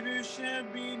दर्श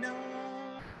बिना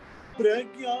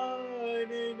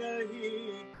प्रज्ञान नहीं,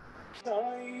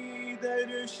 साईं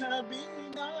दर्श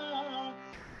बिना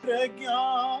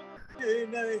प्रज्ञान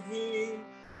नहीं,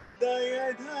 दया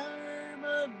धर्म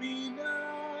बिना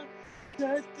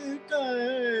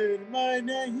सत्कर्म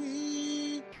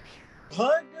नहीं,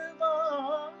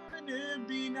 भगवान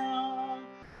बिना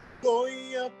कोई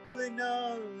अपना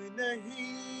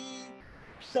नहीं,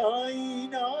 साईं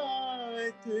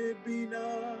नाथ बिना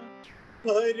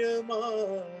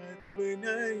परमात्म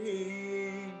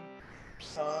नहीं,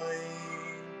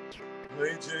 साईं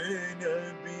भजन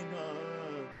बिना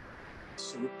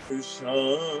सुख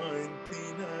शांति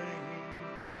नहीं,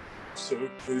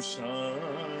 सुख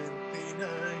शांति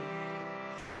नहीं,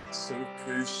 सुख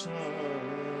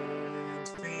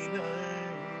शांति नहीं.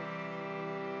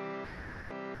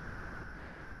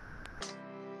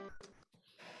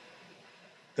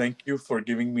 Thank you for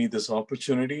giving me this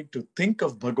opportunity to think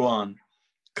of Bhagwan,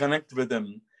 connect with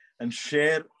him, and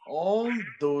share all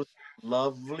those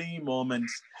lovely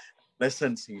moments,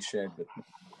 lessons he shared with me.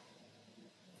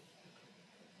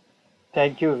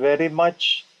 Thank you very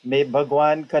much. May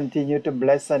Bhagwan continue to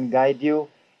bless and guide you,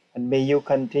 and may you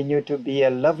continue to be a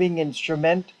loving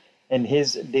instrument in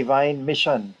His divine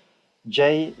mission.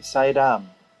 Jai Sai Ram.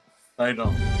 Sai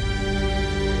Ram.